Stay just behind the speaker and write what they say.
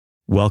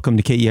Welcome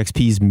to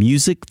KEXP's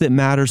Music That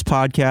Matters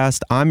podcast.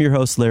 I'm your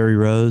host, Larry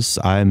Rose.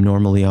 I'm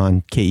normally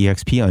on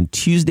KEXP on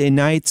Tuesday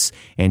nights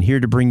and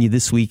here to bring you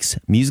this week's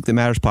Music That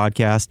Matters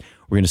podcast.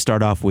 We're going to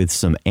start off with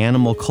some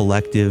Animal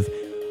Collective,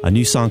 a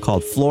new song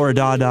called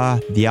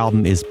Floridada. The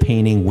album is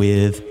Painting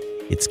With.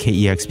 It's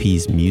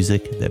KEXP's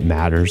Music That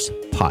Matters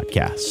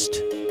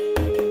podcast.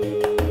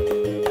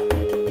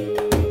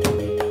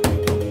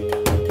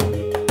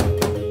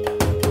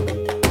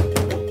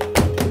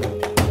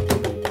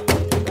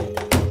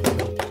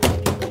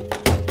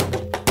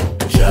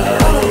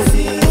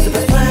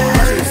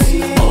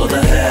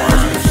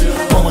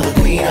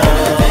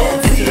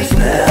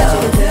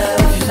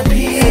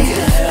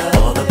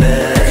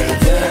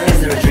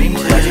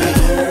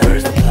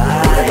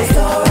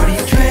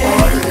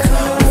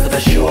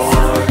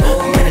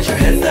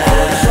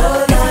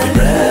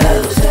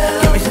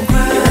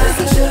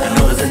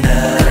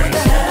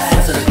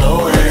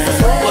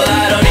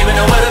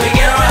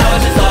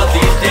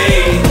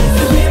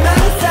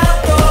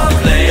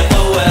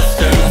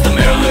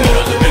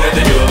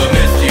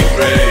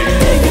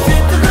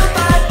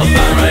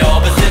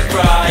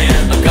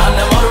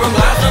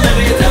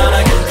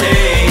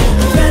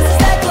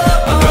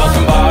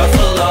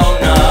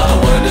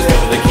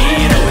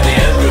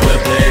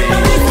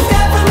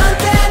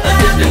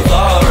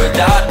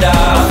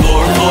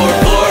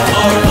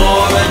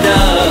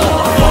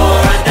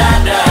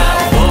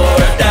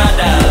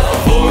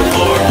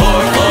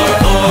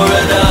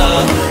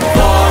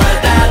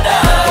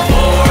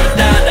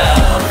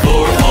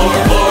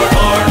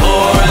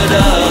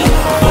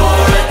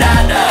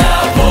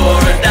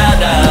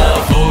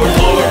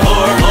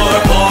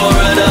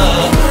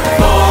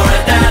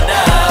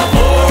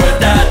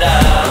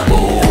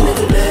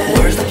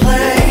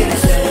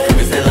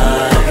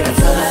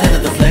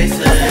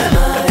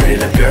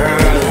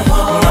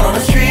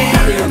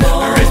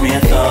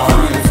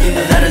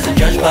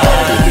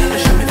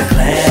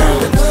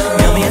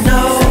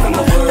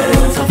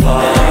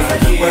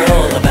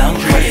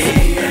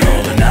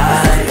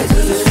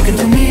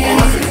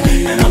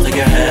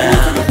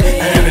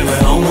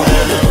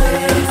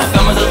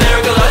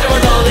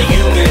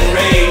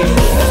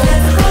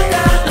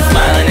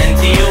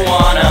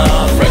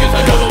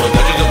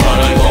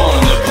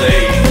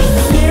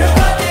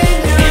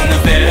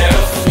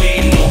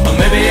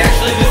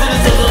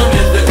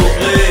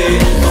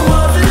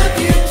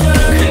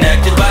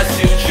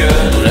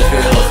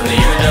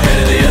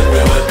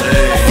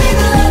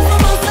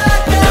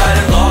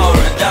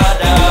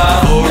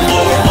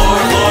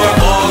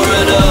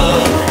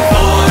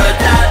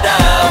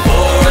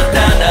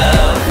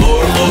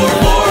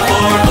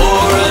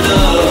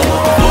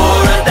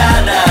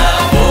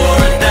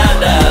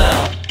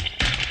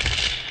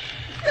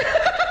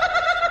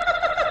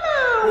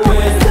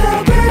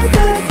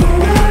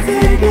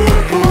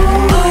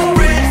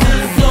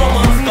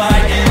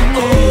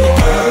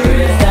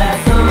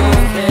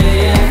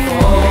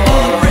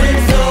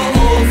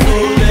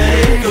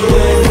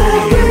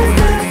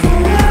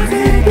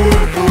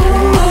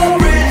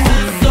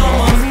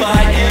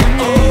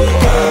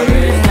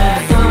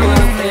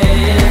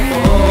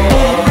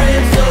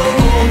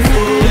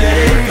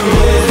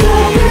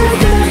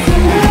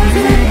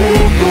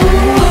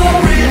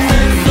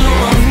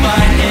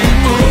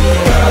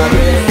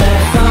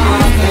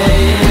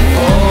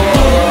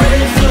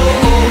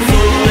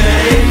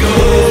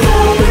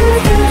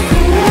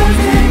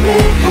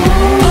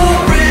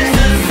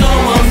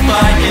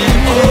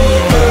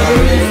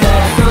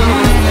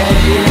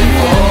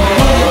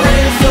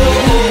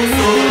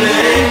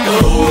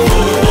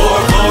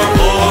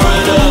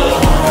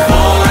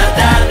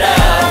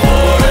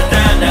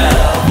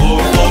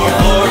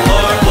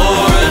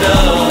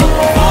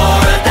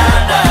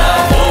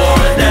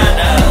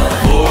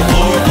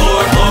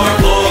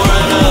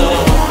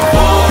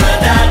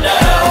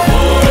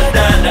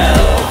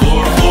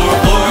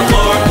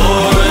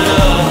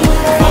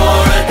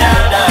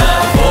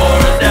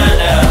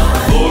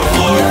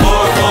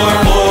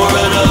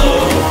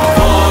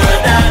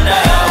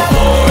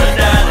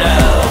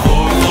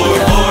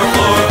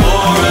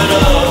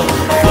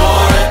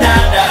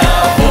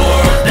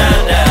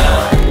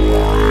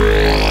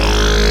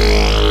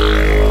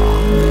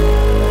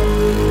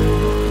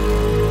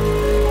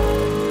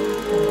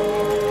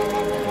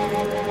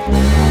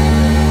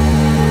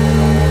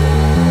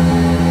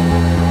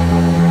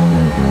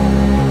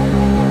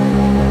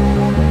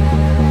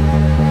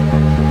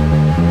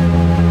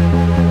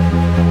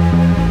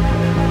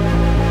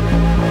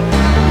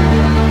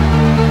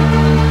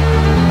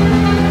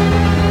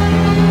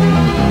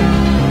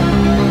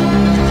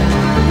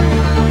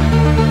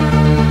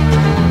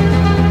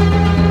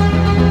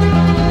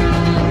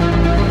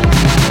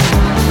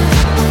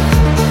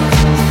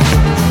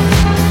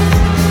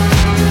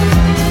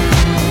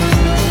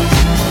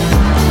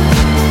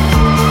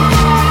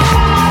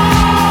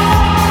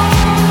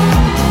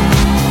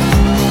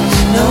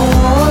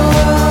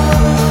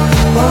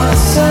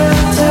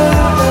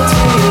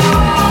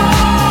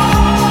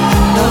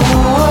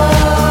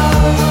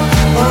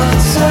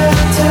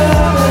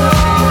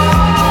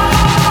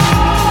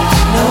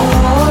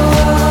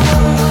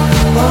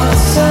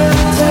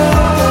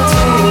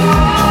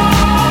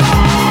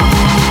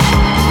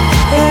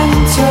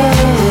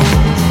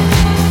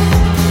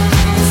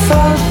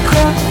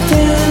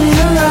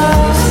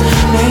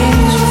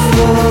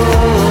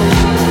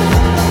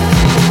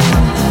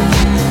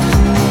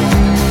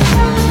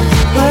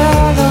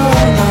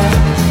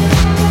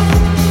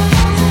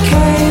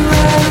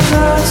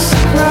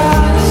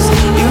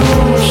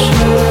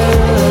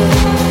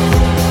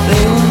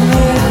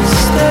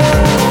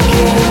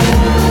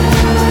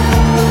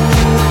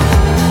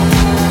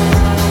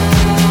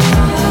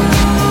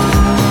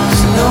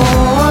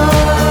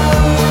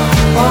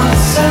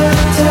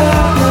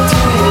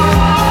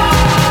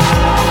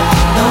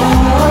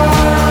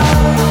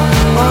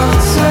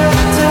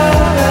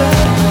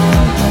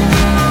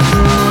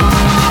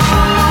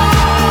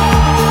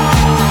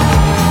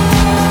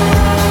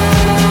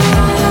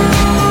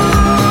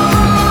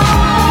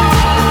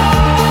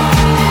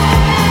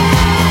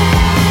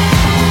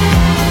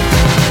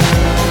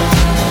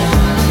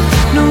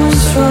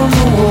 from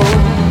the wall.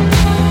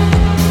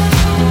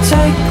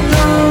 Take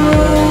no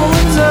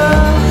one's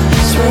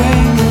eyes,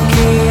 ring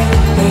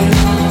again.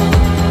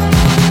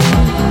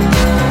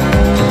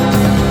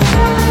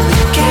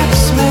 The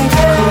gaps may be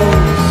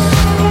closed,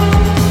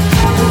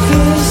 but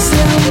this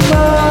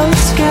simple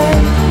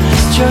escape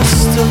is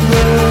just a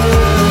blur.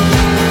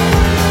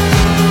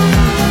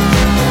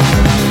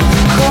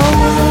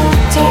 Cold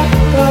tap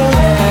of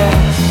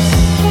hands,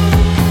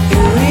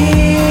 you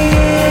realize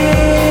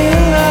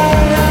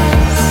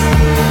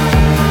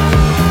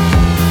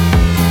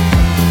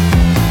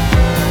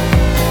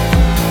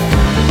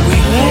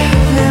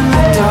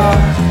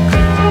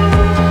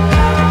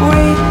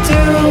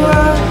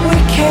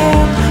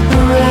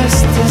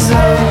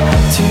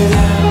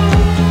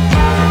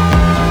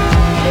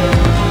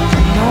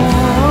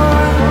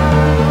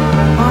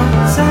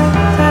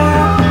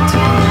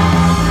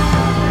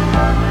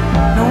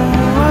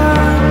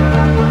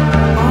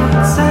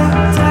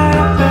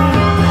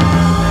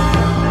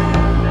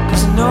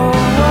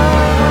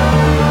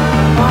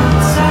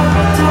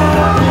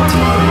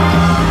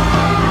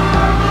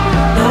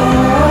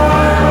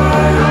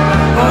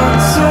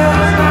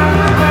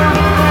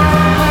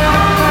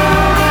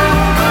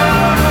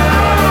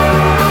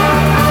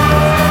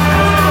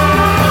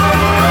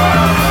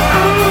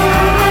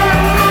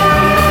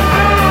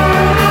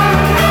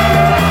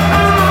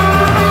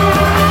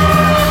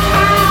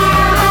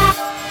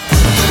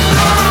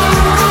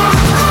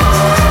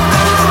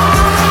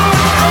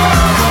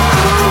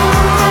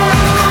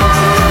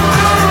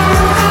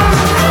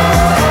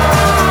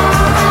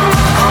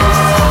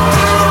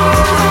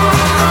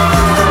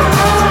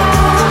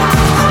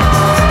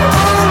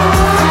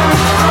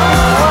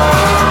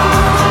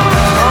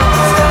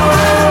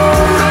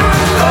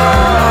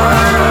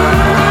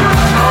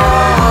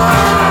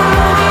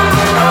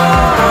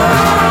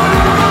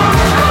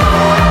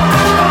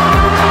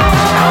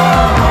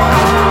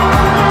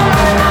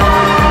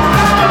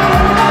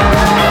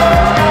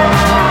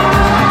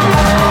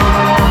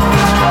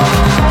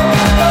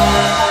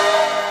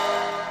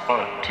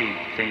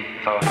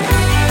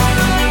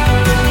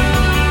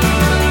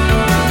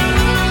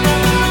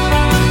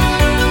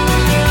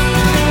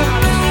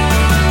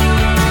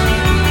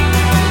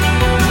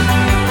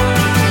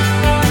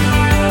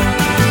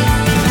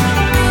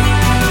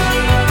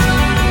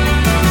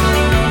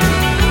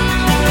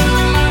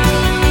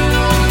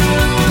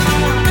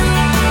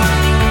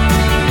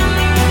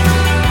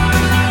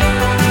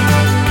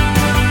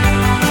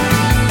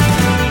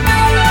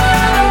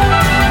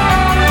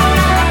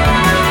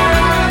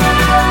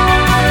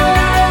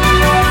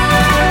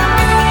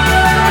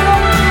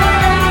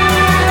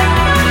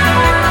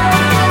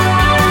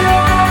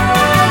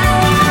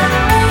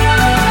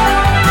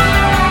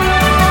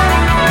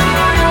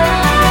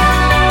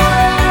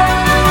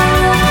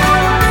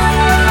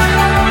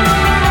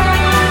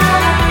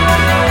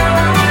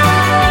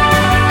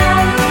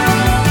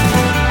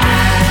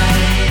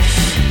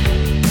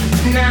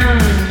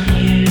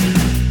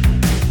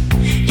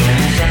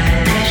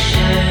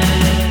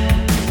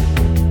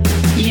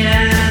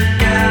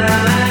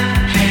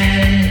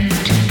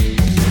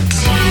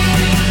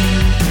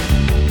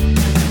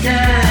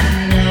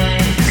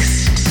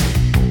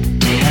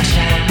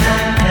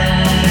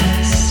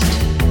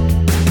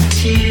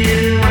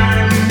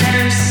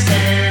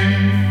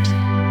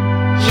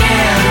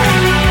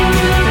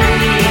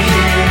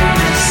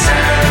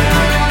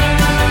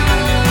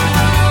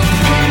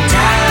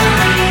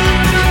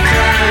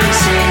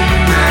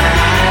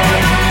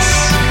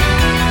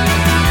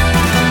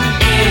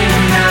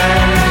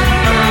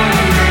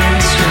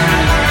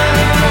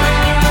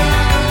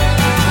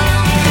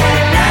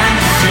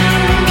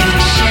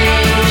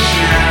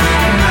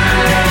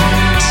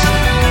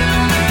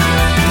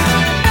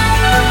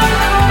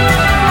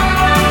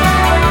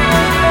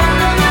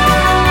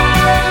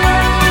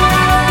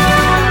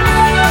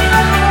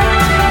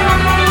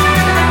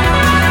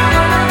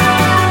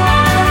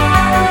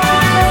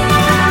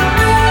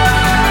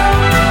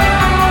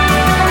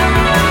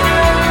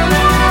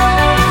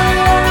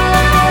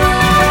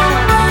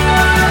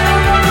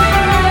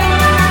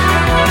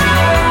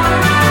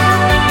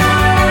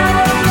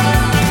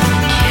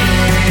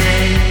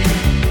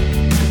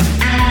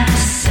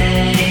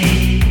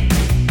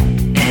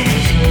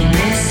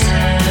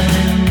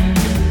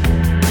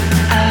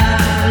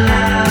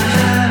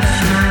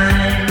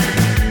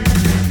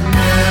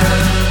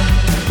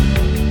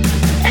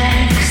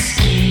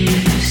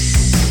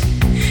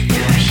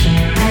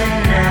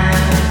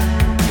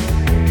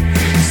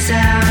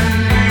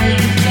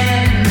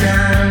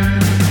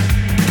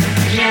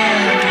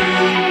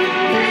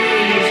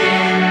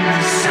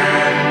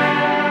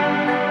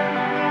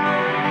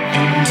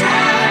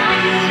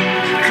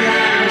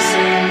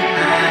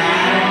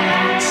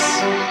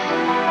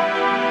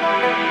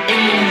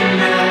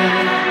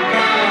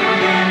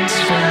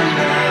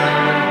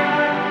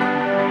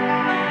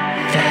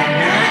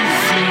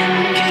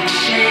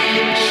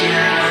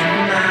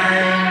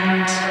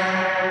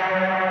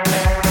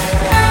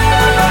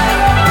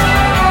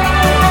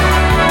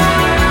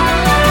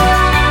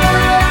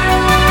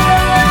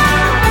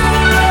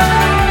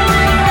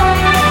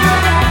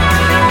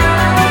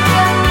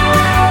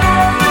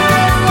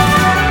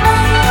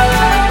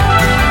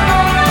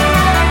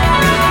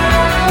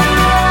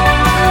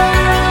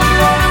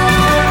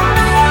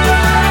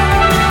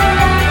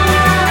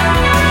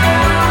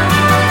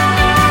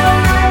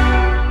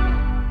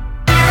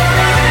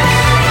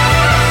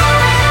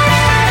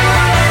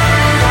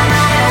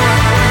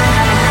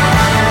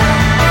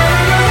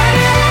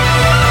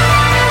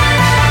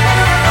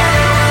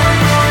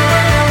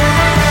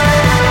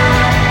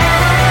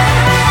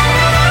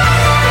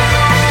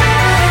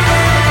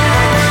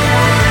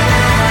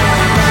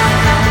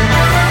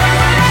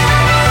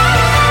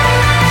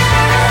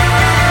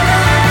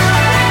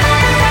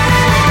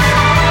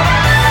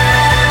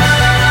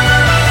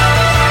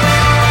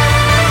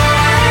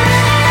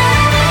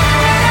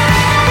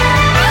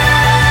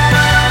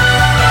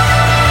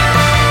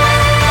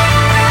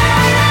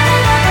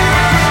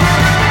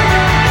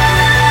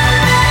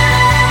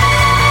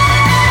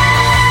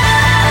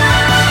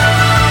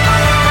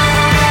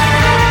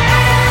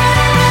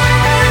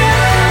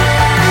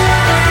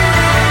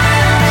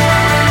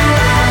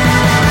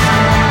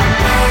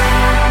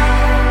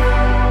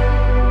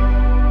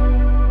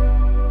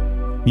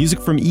Music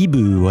from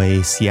Ibu,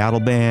 a Seattle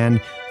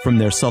band. From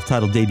their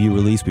self-titled debut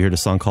release, we heard a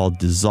song called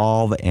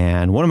Dissolve,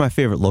 and one of my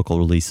favorite local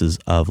releases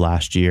of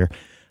last year.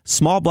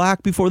 Small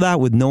Black before that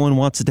with No One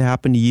Wants It to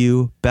Happen to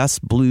You.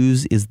 Best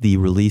Blues is the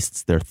release.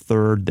 It's their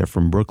third. They're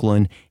from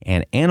Brooklyn.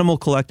 And Animal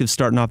Collective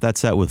starting off that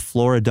set with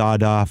Flora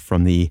Dada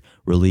from the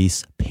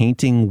release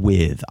Painting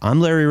With.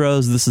 I'm Larry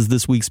Rose. This is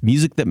this week's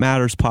Music That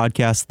Matters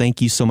podcast.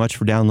 Thank you so much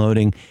for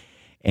downloading.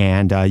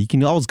 And you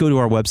can always go to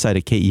our website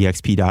at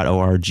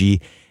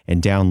kexp.org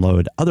and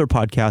download other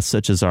podcasts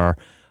such as our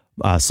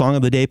Song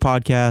of the Day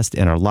podcast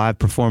and our live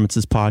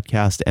performances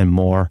podcast and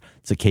more.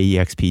 It's at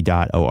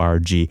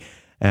kexp.org.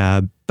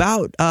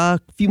 About a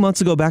few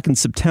months ago, back in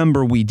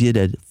September, we did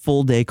a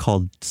full day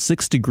called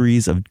 6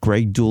 Degrees of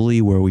Greg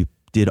Dulli, where we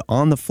did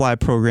on-the-fly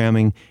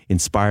programming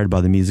inspired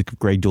by the music of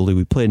Greg Dulli.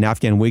 We played an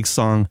Afghan Wigs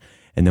song,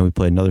 and then we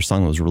played another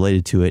song that was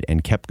related to it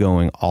and kept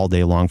going all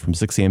day long from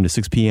 6 a.m. to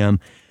 6 p.m.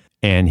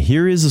 And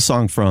here is a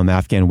song from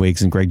Afghan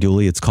Wigs and Greg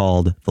Dulli. It's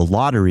called The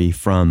Lottery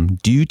from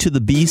Due to the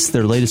Beast,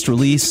 their latest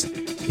release.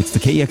 It's the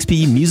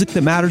KEXP Music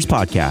That Matters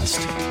podcast.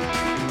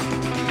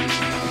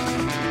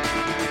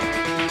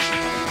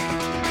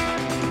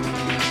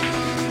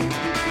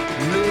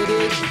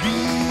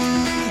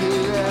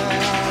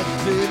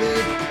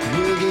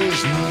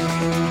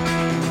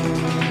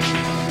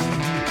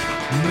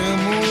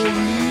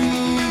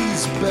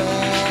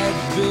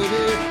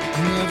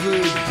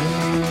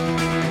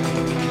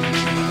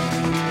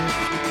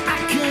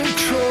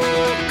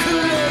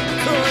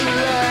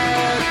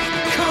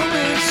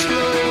 Coming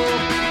slow,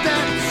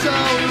 that's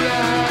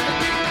alright.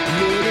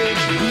 Let it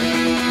be.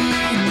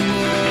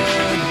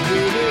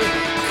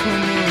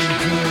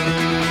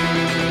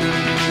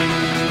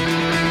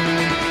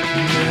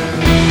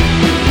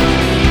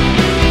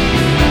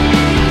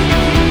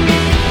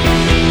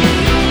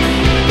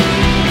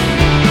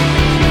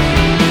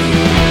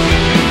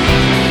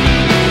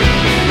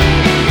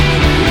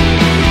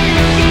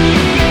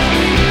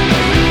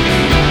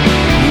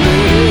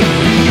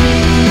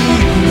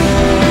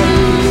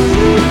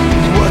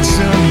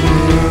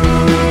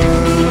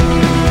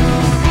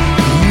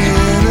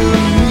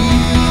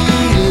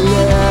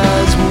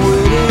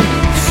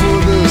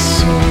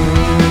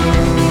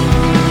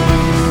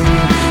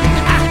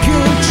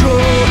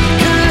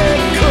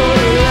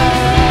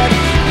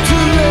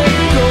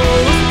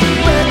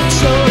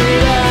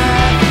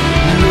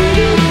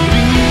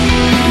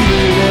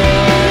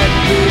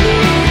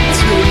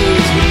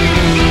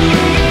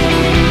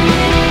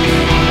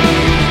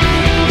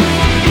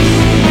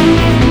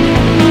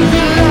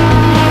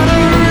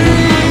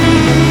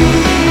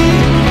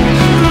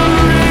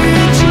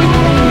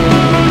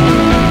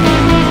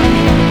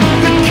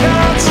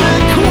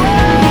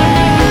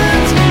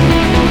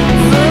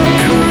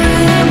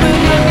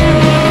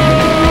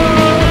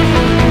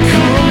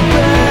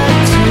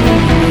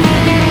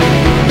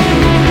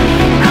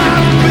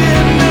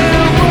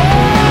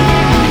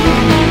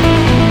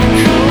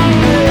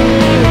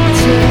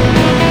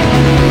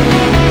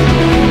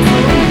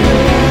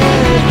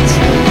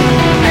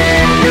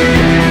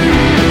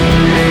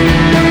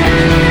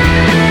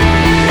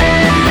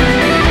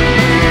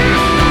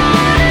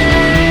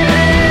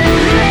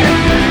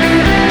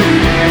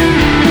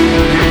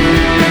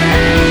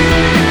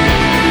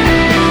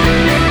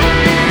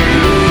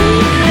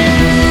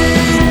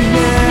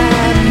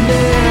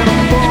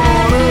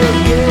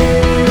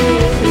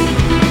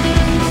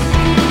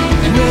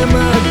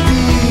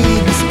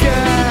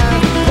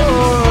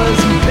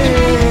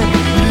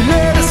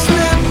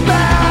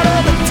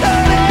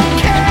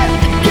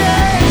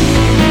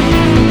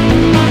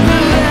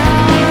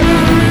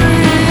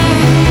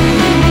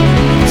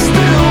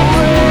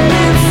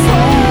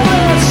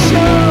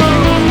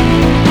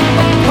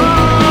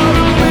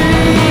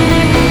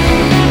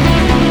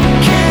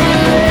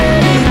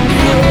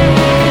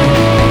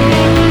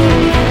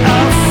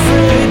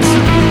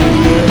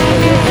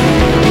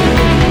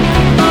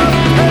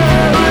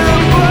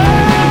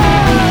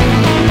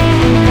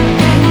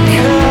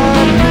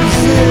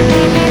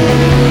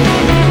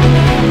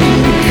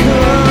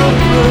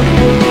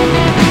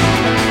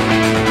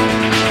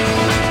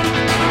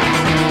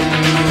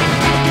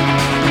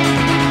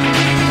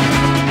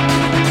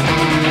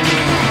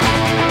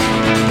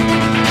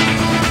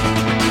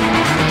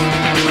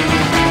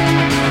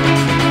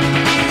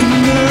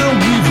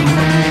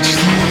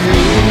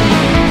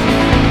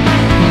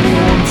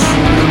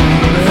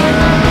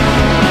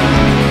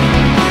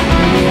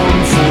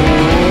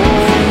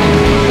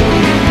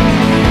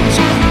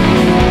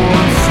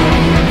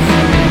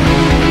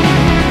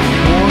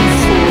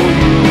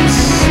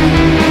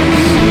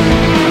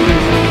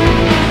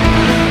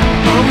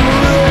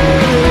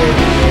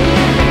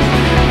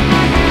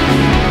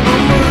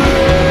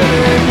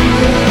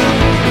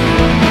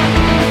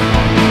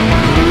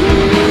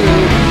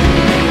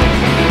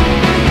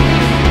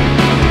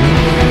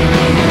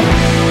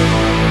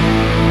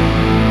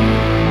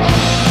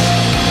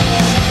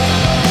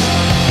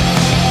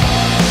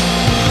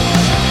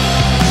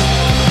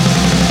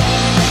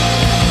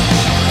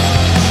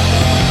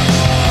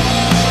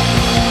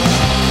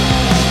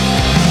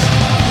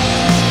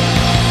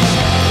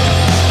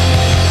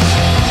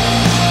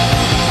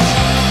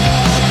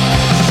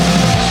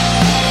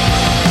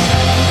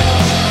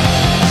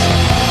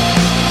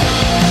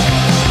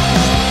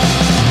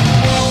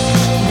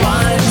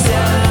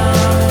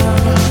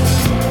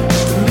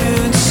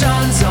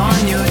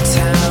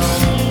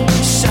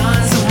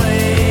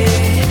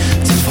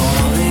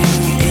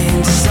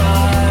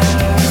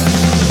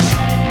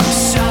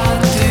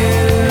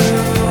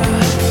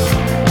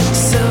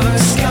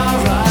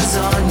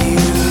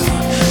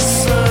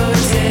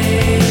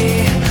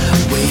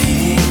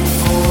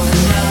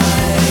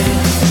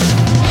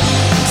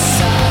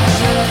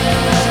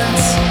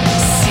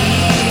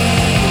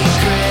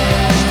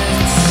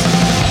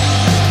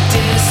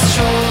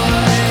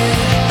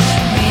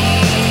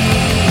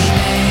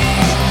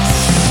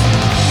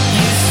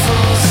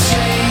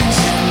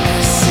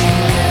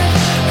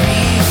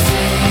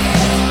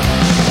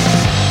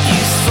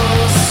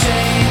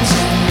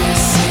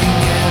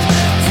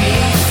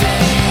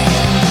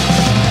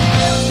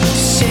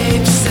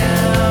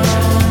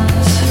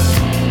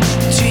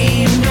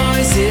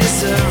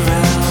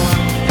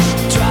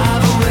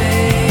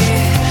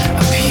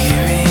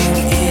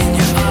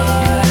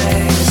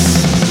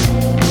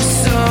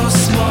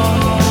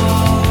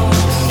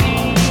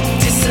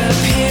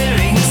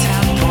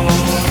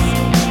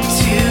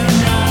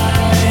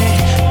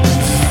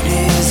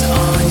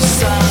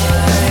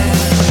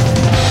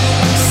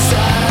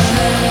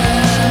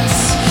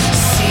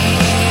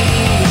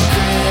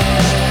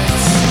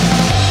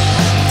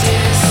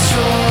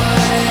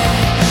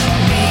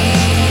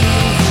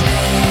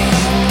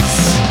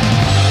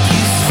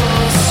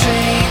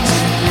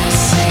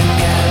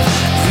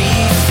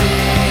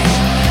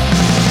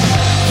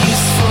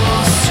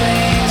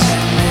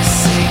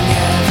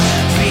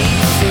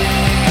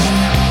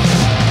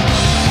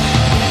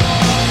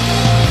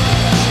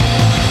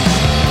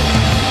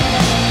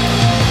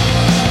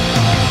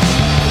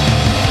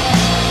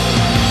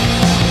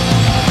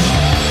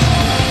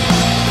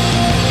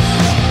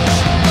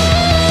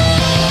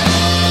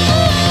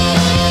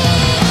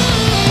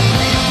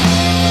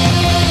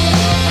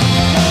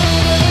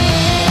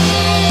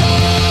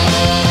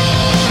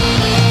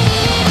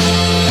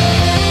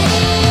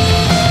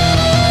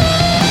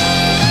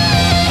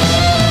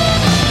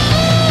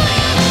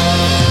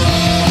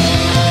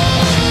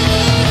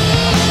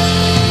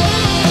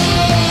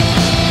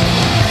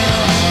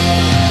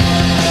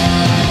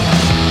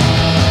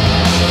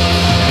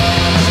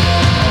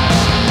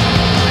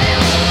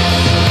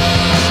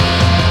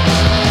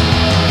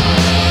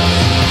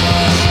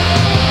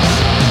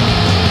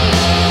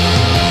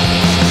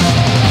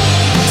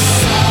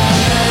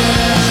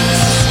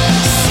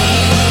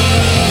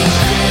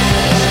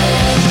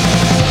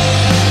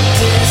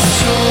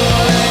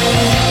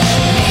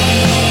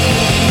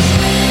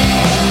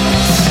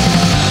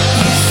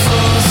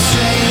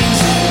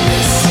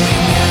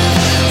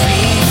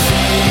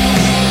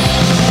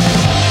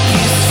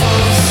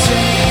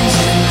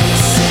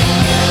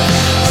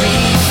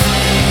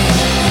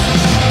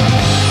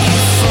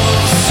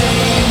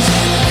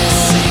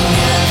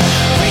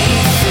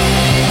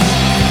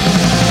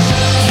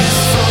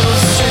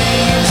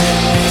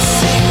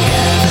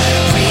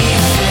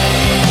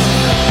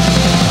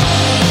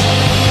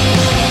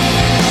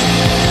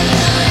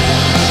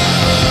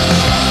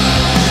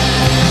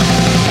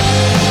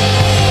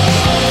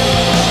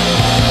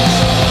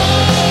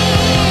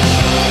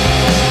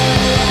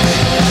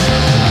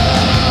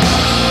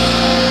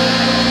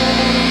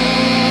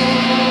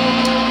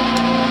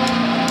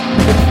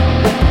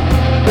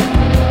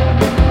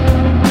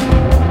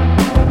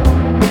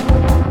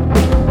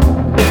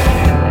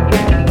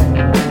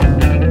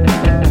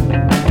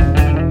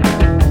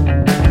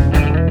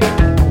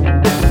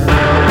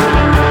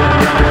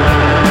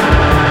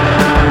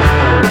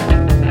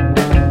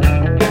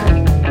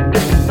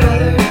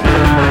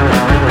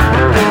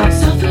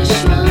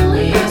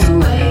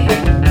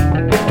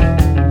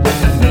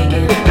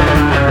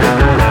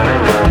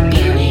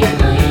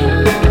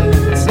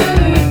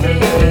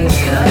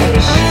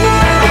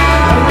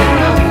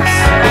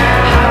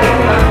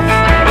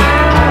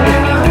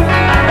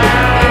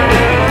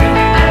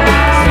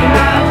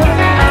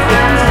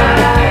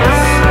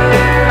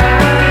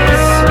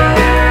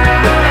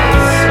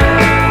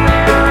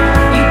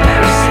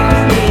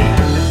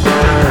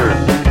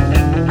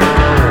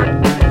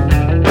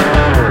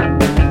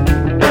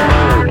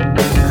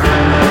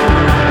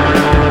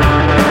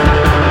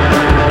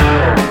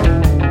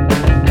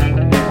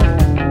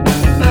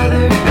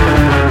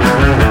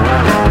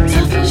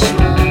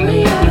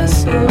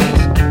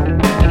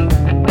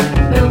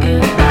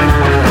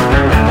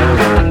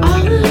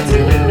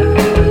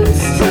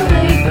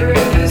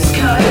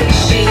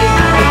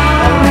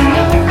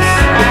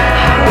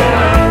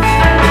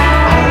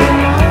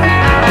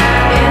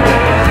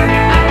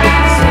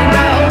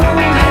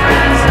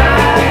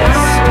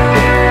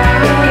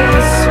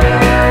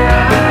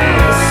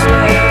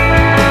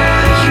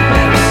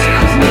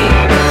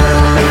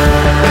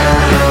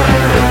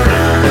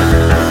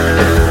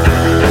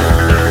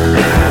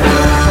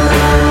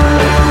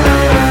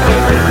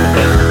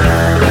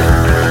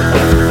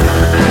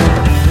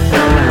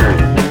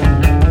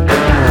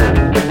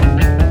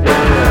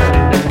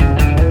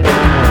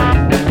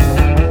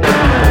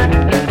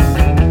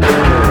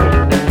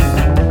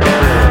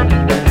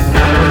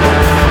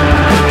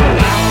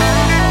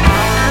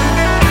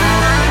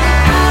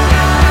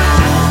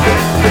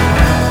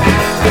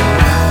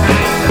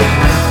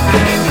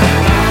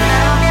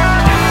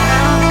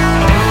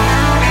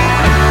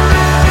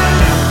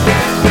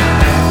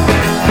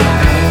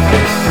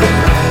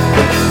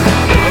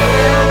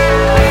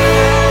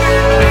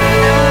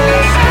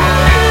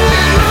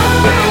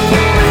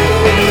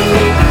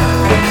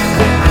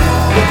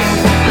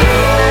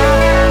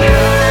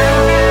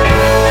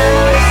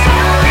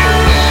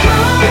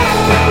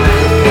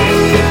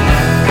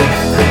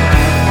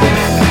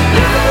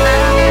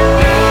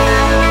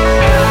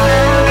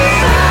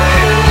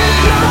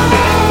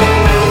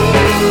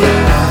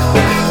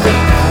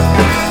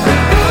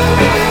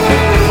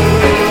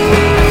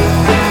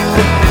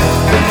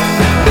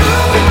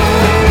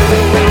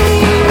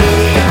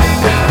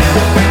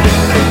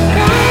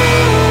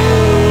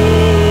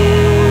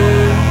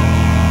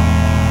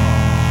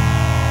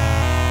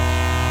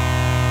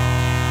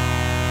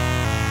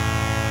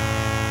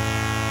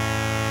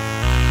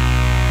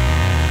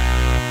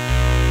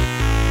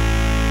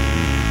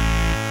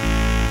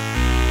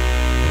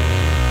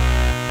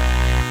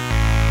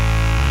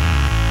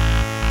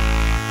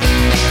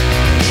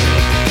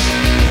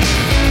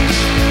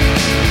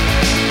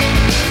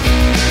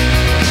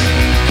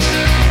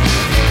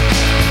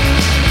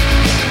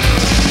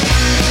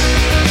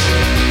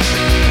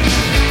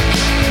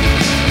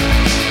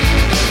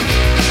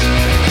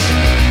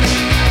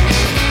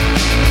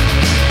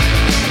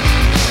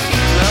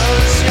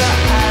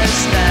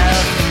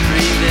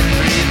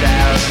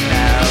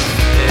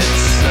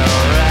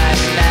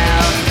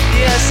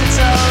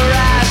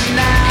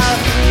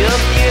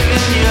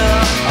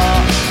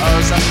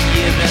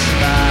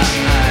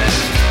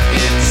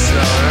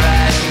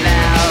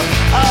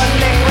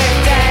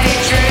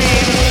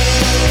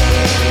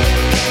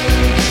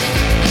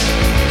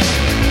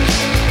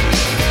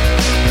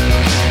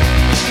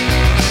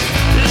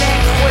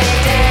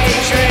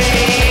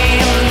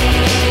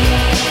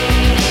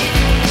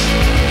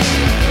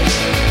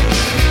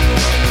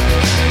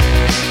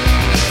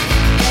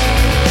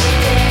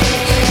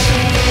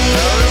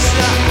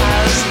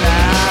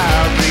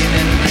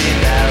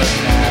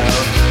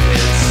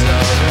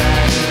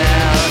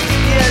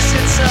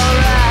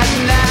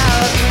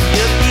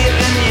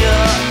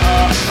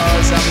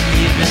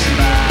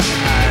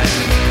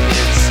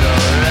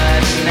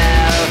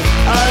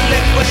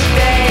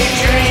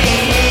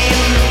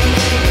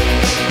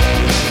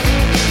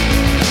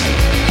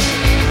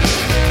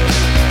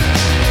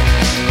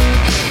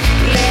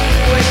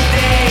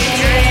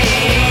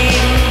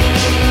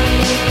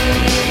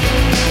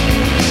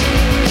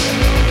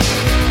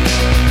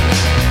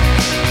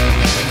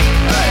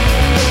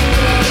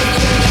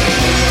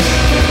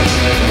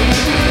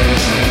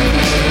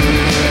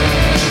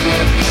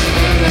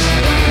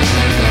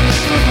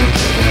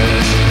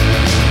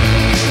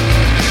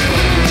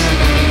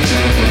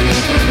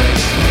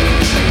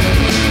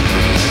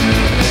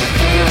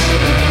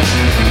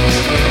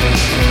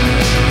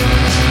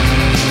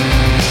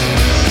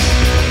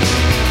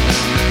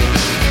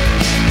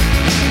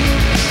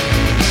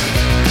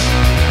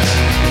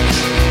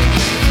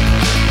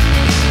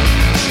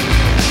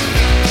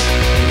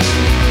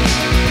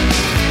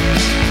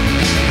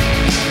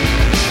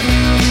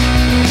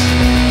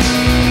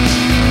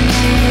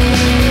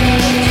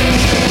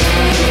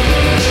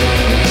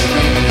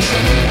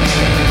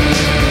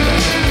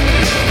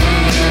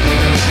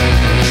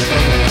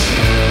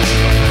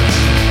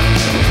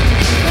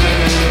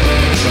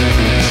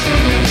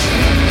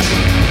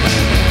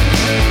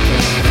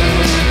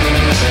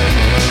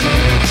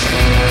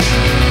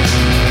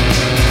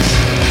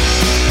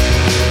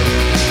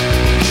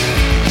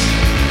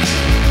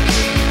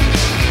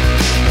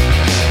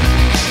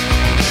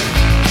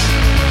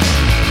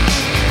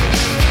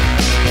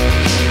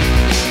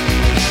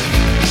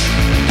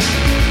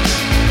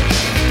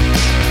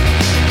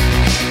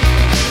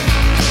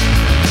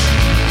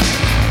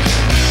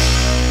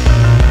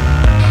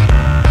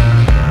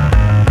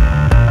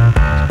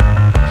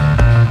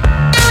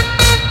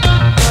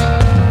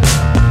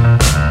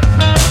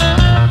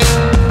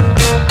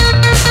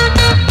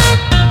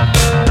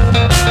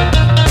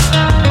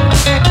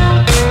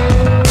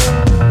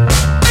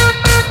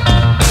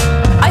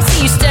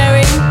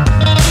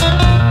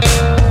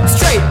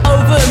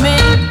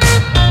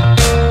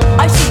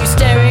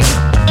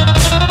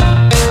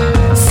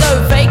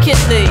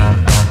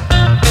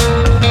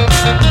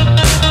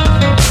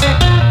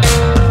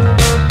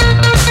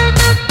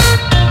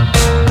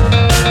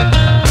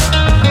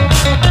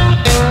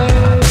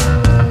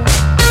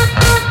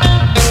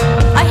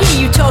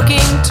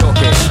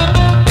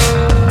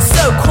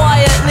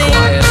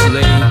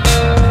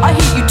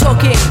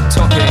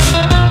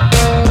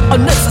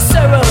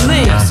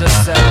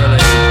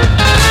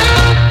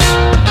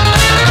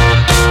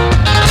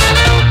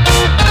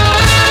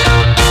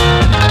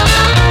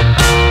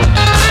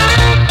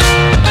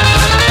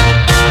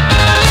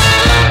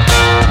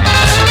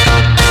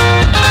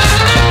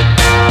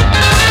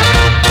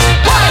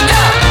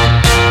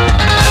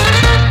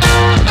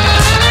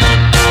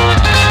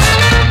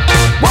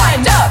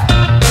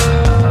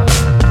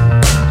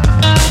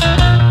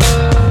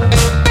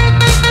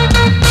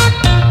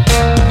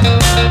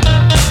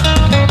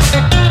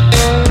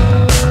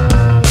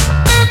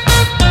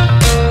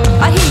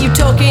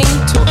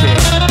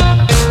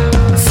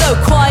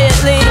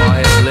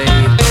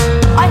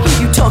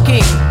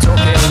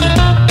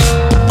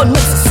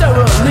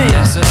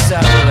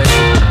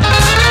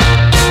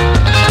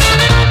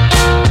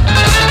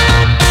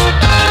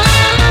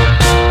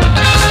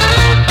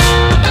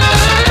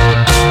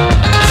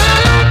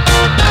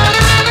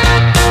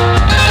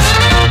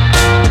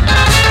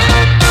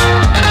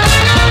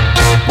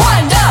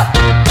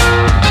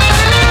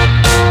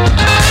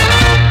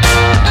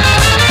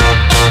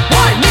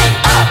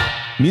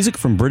 Music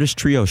from British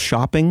trio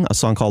Shopping, a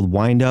song called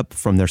Wind Up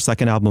from their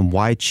second album,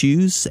 Why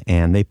Choose?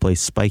 And they play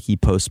spiky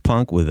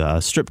post-punk with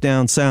a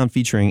stripped-down sound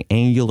featuring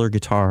angular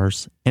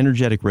guitars,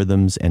 energetic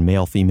rhythms, and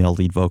male-female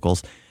lead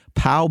vocals.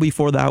 Pow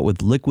before that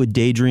with Liquid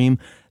Daydream.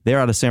 They're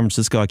out of San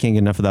Francisco. I can't get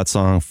enough of that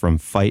song from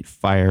Fight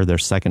Fire, their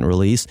second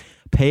release.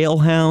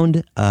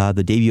 Palehound,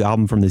 the debut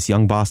album from this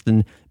young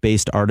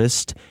Boston-based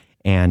artist.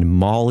 And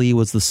Molly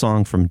was the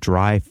song from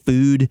Dry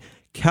Food.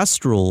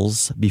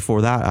 Kestrels,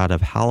 before that, out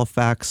of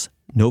Halifax,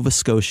 Nova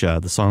Scotia.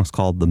 The song's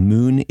called The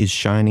Moon is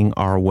Shining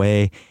Our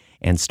Way.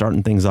 And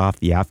starting things off,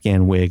 the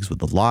Afghan Wigs with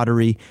The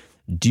Lottery.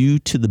 Due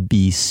to the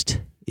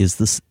Beast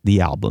is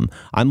the album.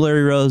 I'm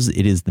Larry Rose.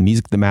 It is the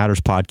Music That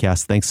Matters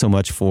podcast. Thanks so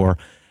much for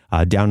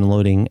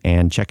downloading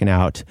and checking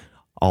out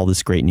all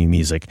this great new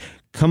music.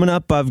 Coming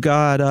up, I've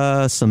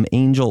got some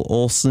Angel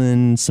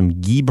Olsen, some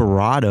Guy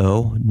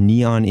Barado,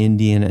 Neon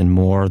Indian, and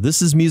more.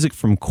 This is music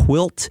from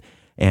Quilt,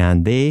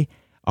 and they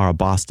are a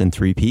Boston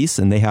three-piece,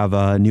 and they have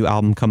a new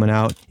album coming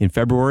out in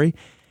February,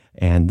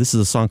 and this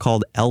is a song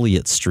called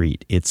Elliott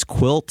Street. It's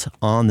Quilt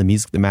on the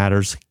Music That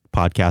Matters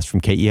podcast from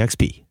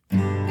KEXP.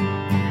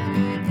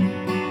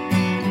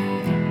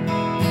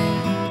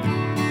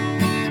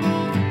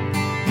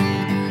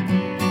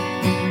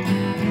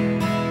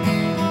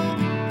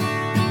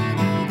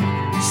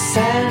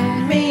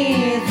 Send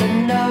me the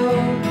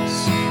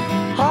notes.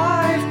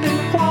 I've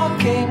been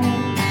walking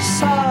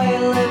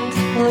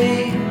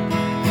silently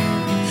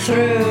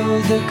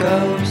through the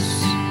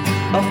ghosts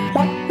of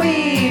what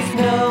we've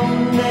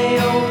known. They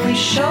only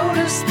showed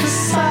us the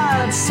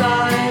sad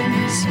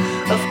signs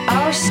of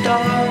our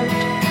start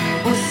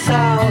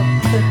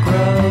without the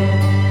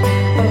growth.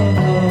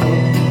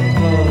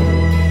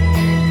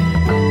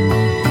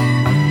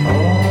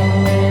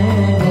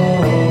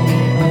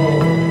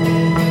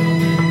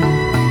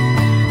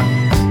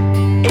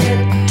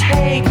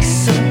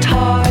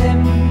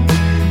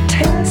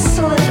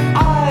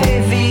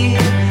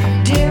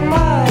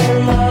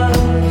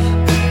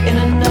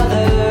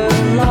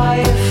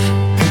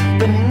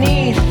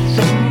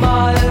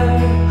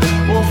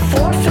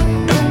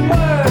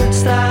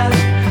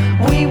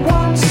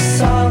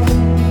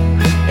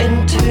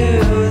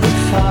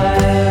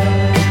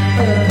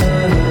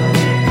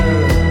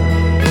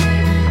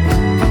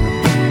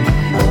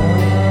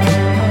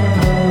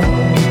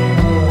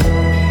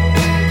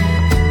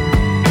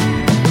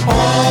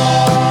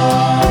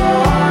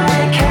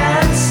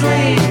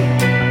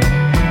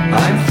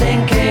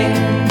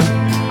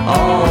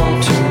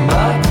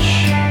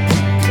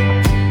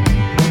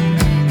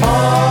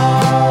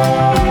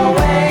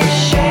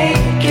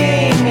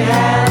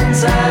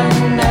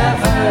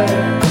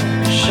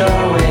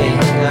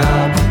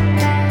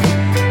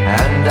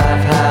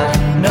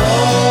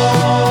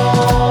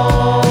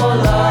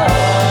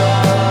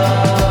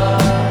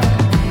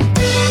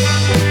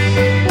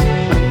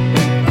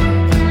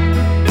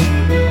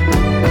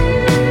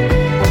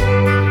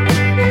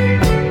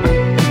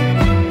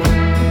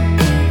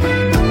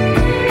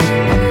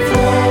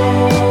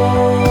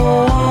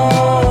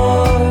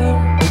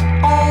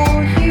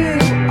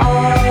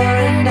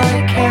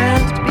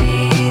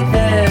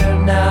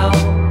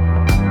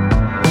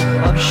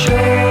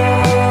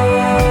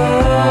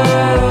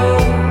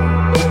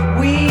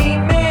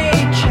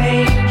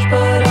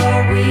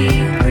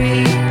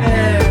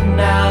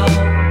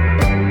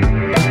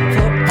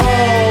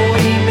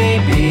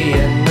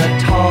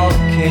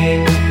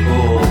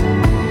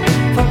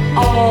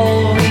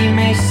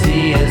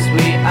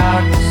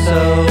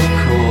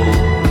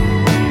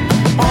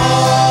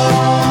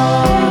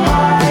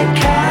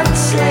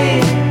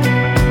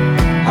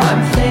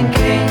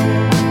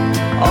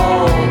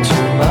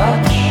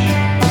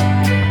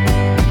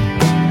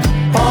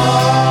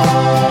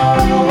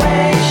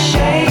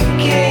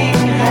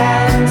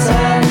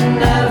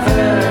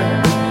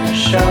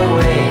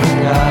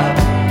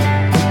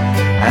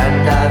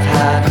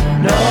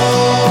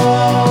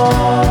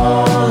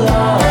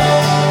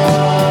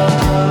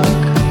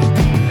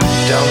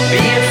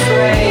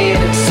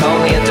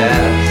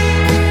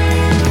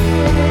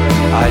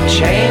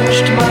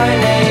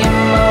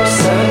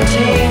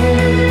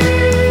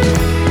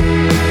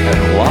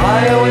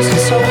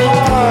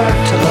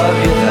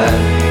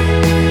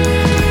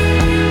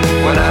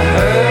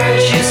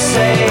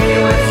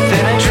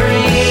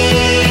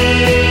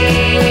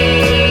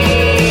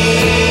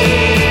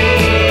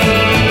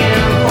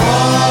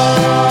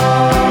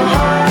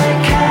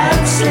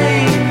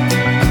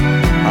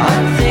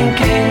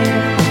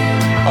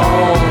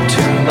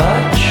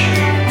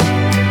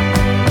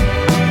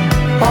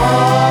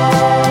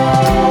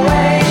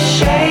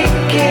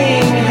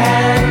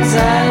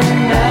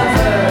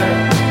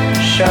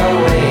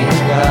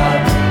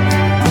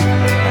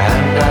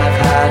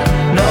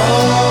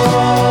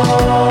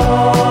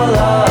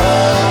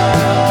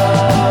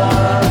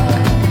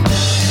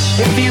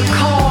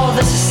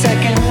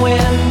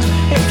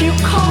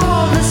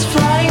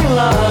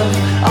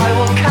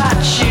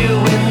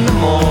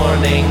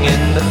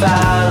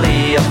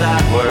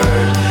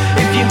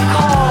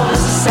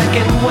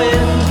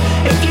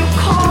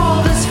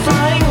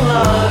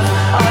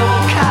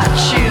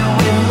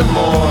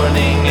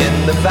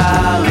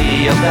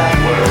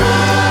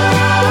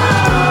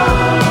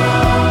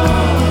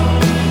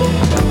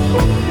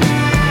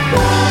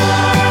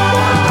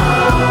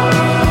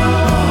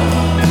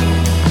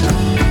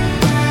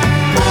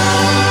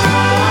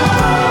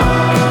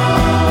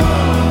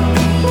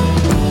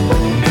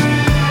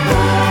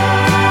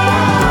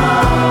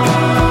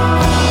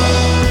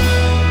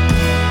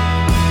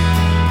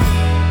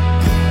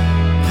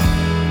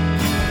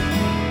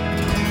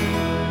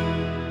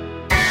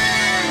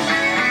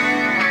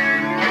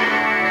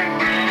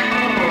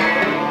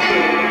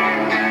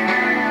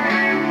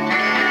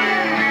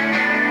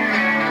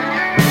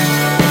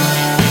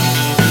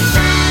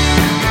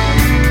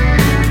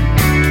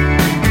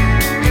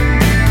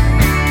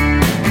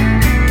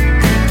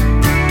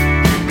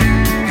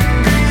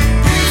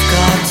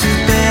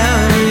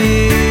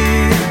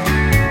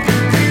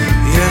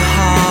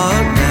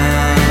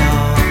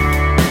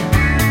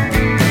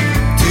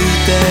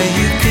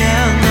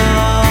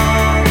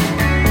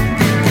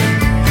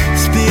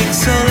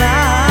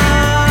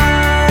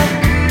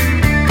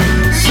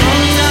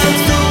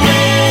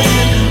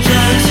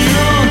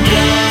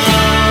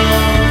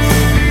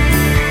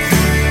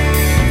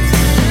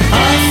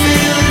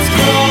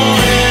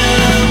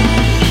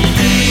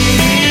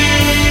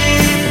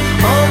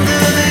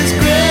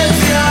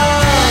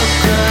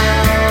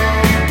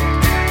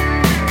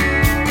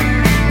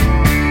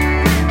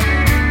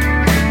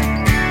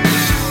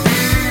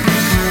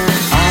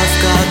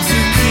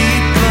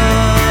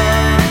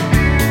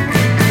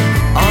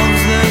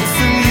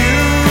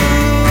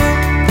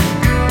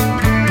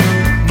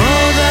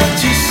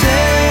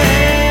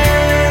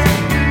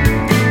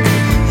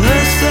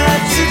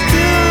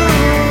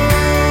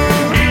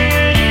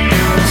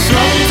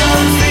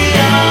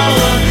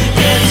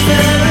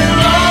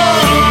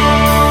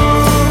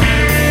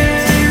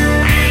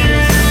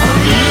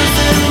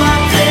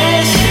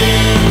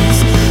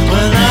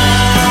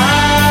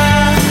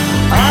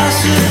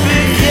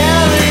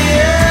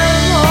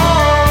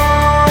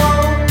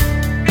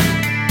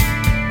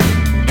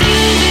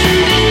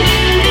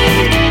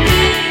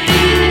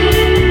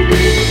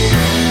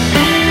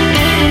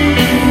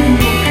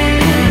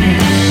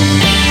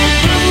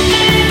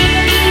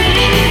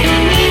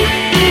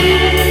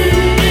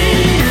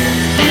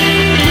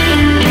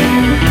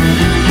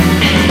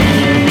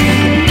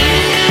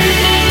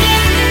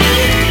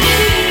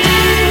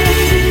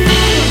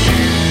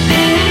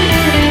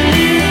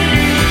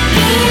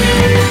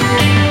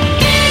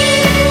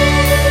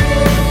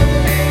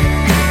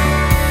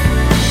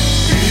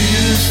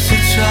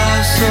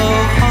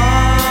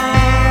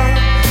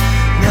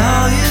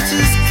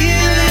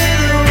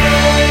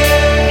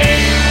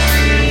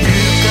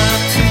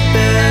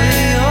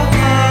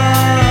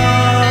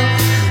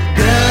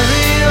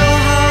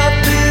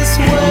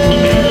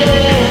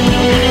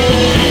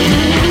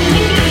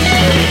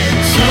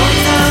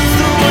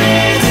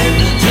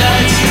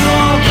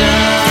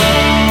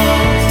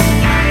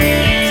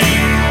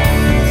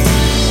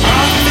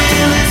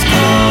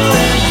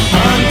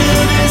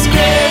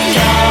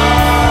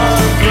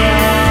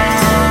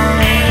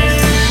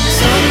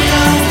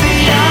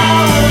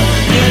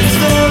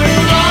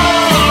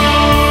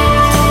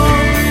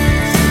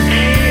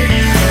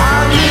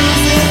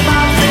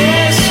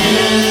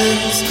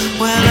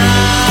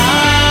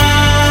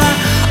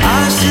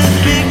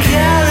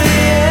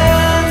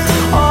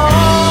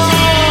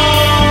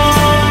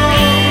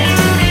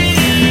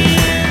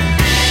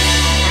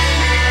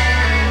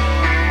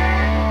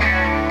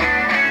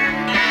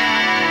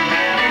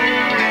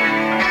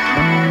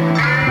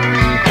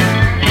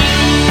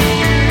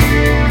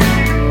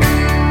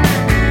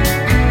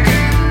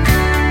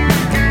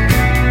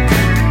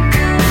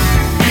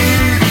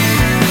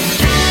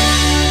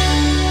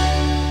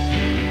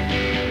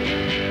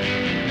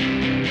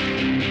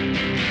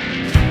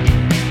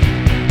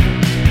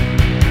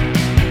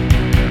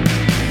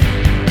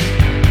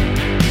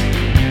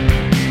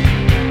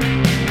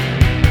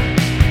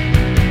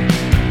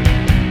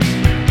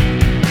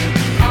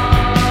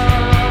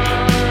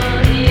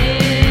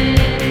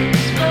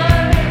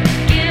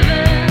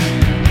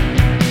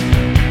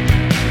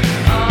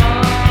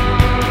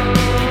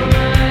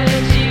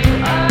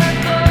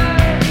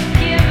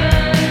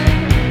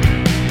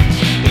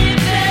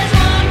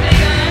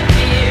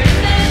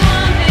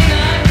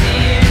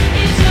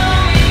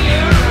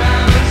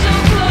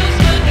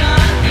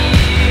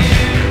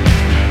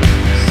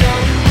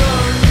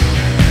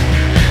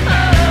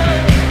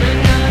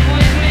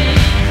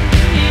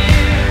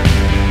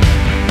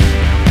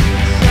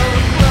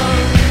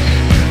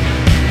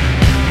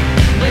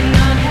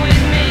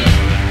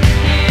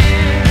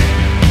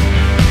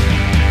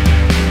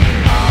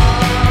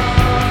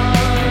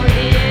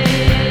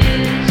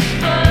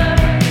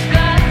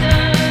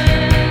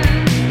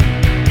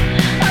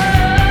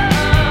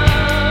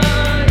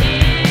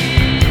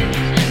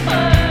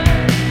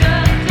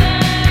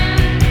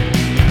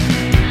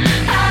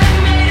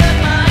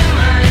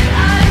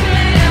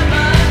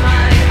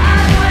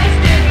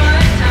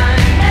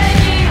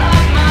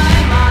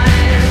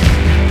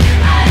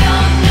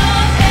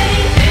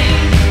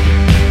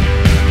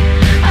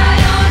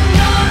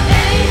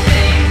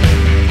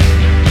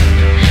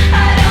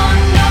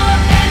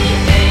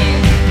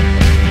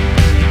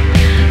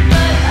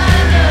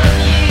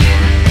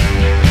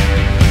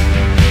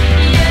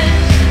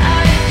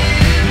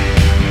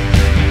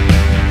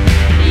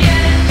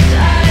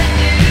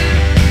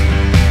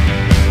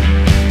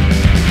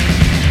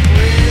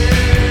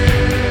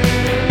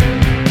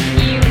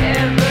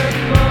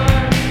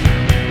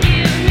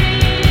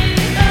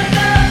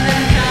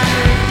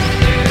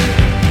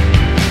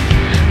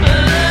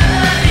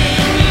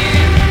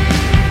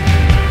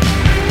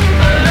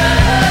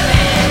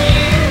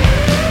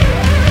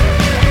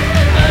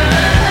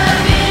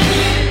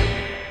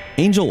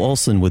 Angel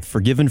Olsen with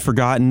Forgiven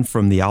Forgotten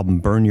from the album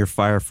Burn Your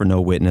Fire for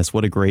No Witness.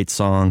 What a great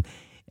song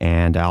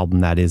and album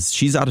that is.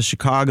 She's out of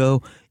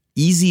Chicago.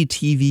 Easy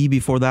TV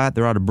before that.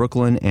 They're out of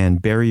Brooklyn.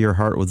 And Bury Your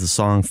Heart was a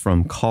song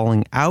from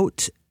Calling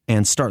Out.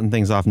 And starting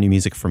things off, new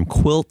music from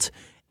Quilt,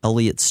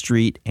 Elliott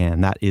Street.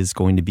 And that is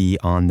going to be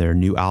on their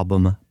new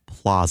album,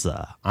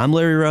 Plaza. I'm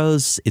Larry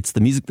Rose. It's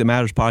the Music That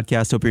Matters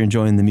podcast. Hope you're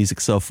enjoying the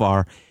music so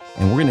far.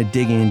 And we're going to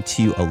dig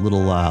into a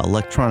little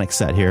electronic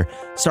set here.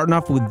 Starting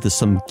off with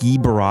some Gui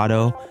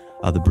Barato,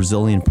 the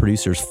Brazilian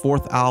producer's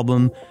fourth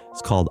album.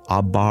 It's called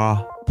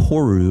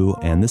Abaporu,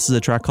 and this is a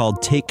track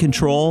called Take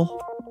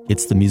Control.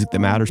 It's the Music That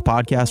Matters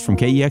podcast from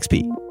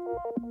KEXP.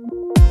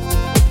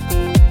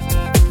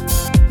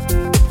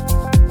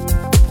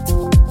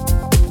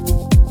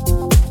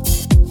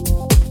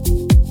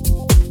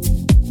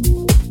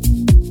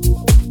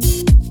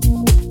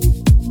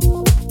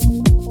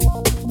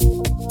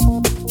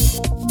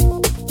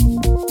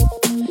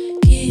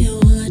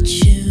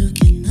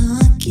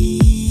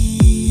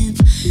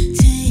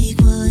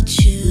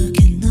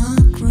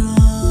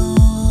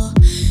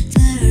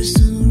 There's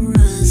no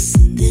rust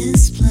in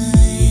this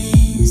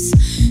place.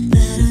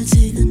 Better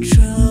take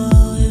control.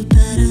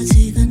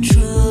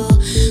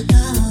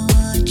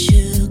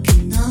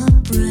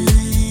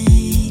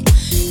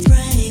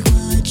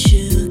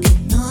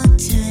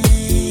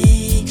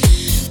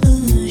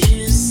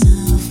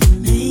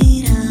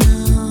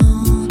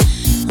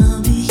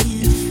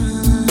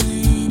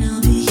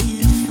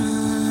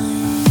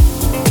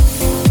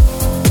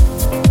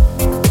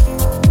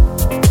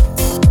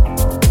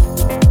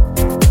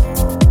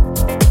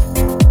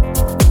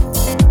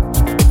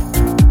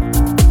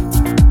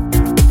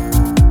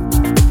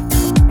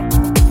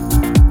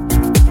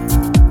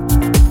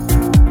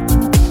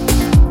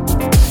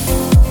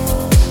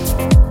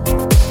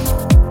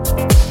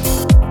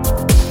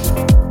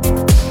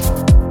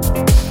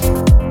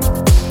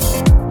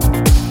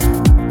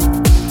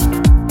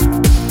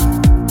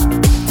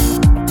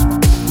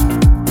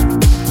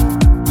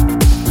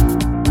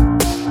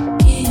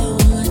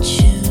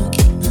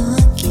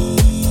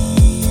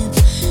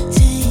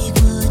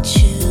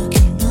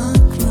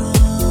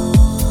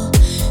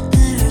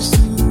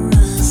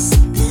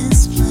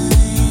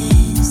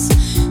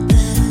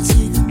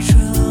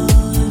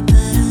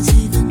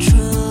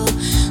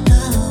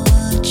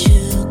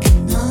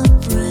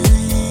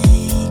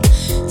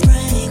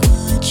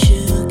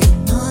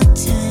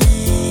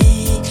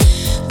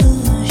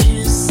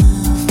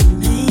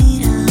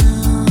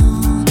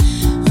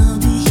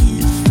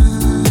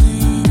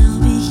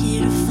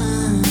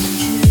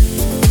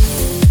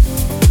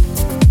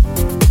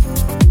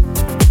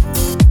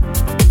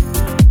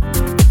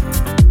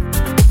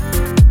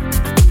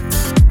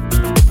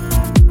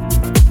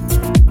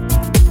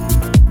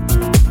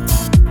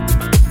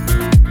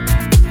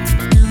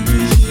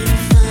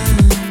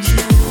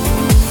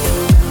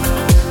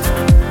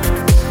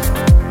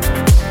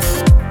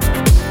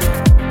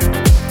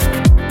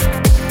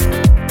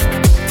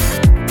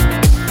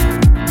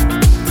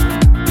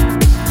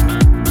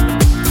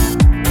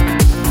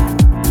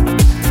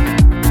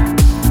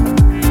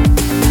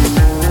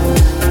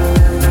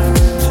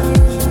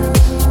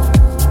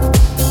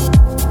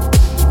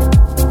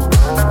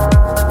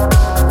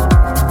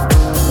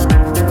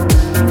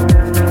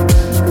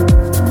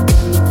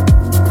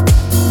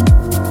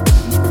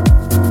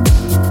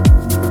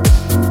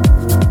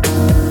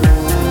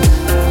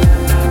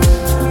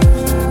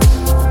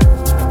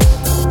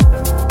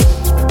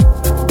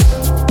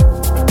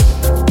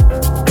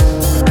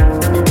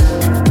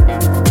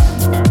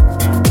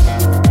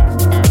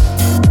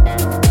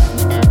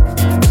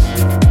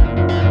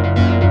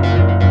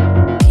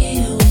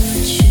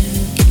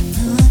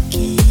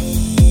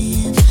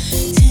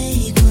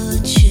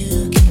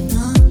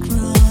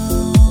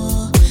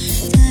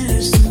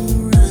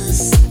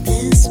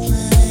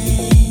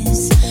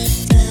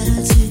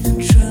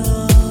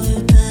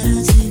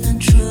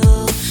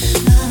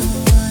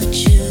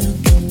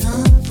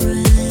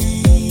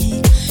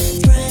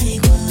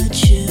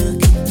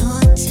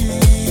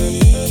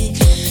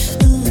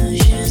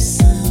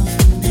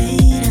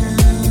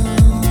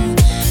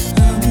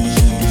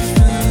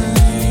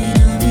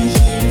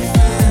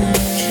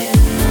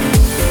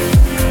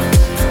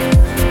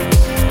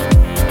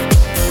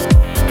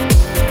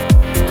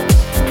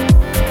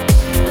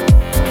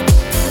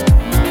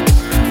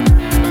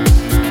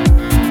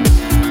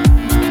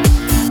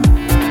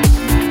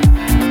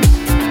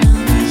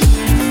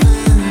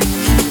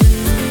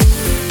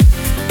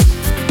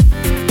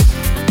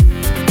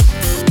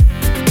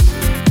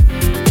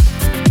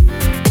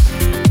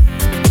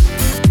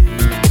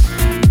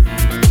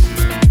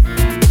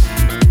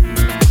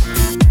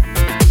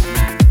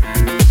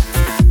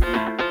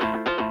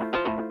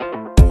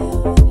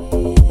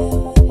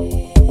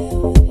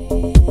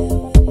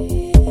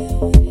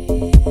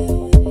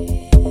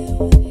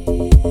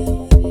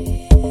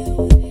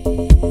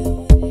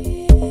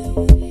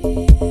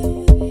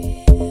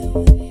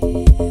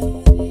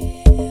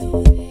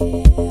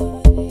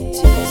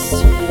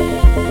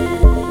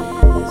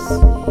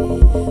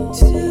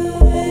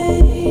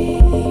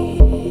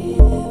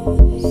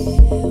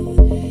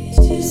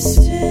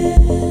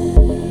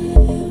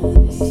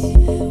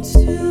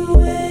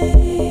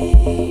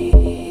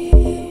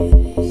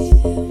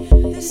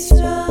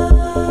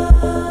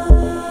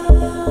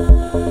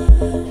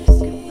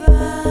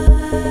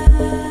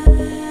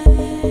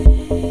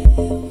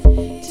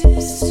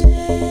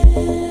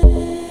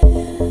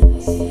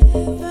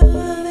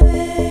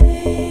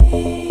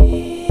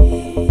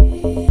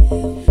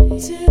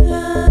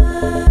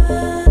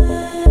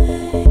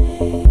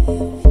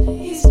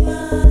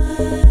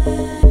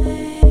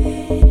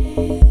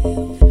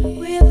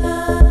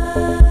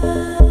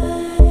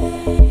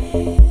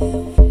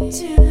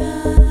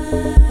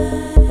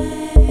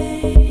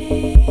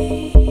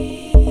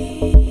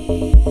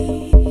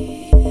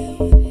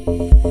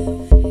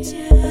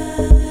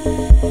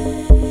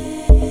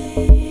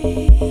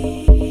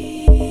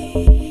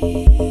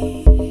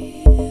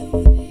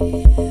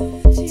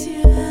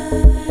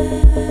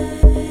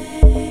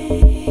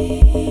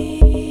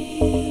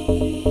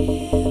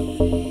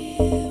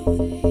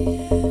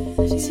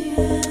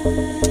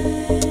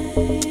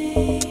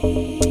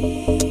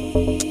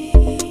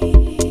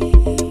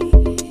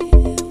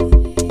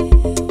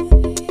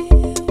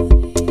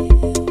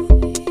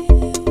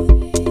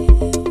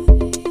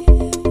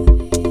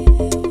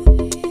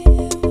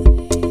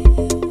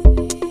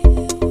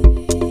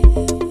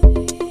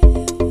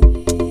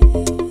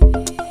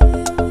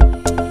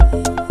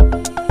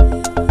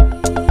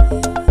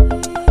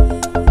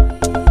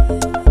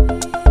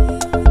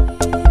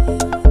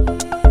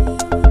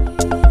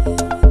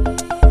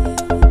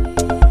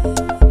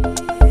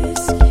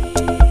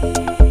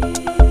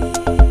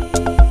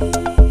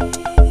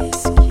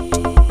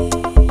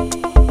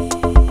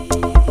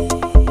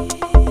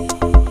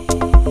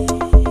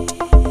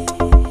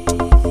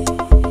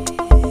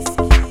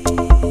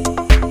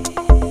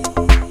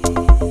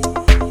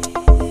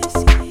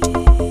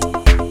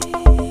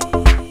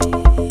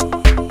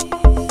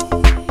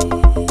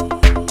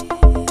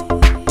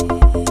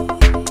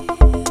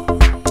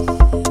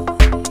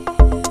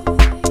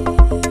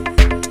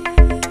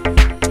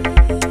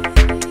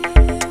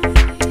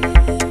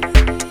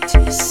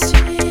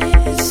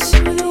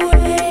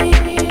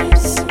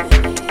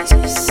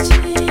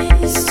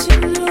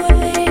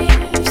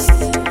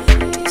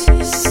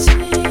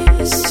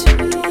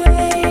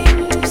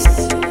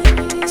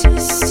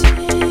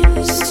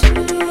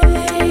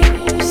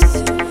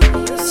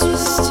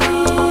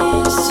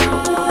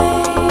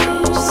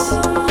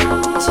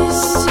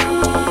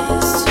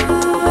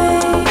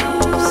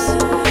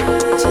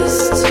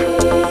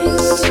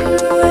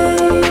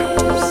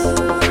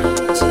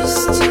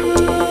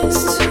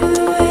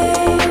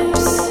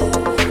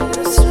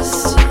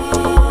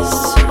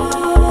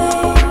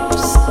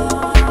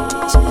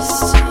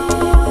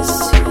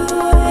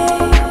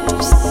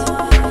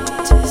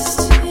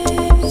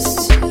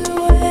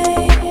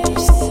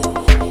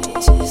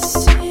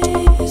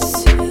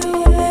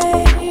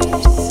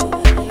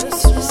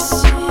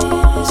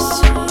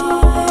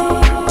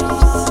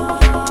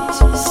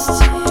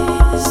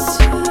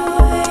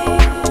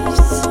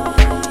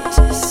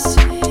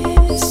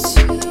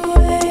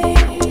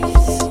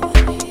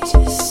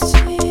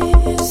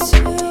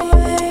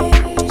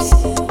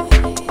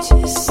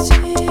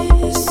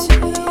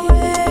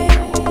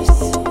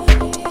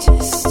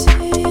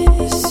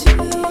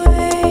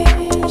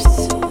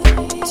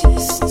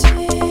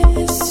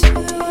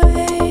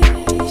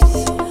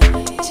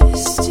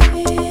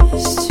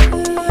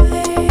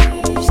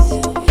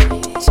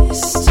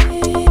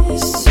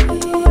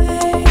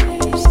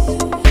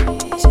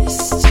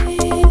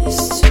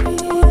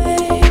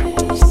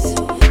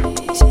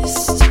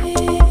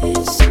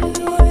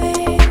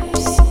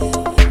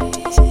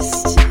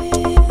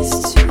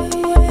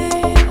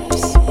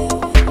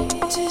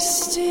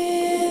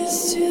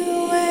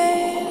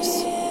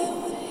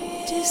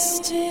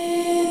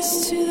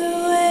 Distance to the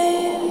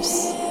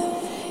waves,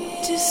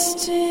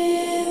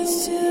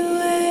 distance to the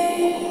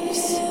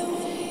waves,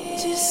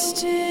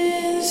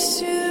 distance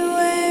to the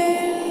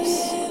waves,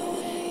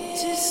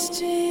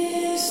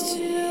 distance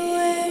to the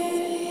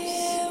waves,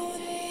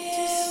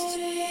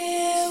 distance.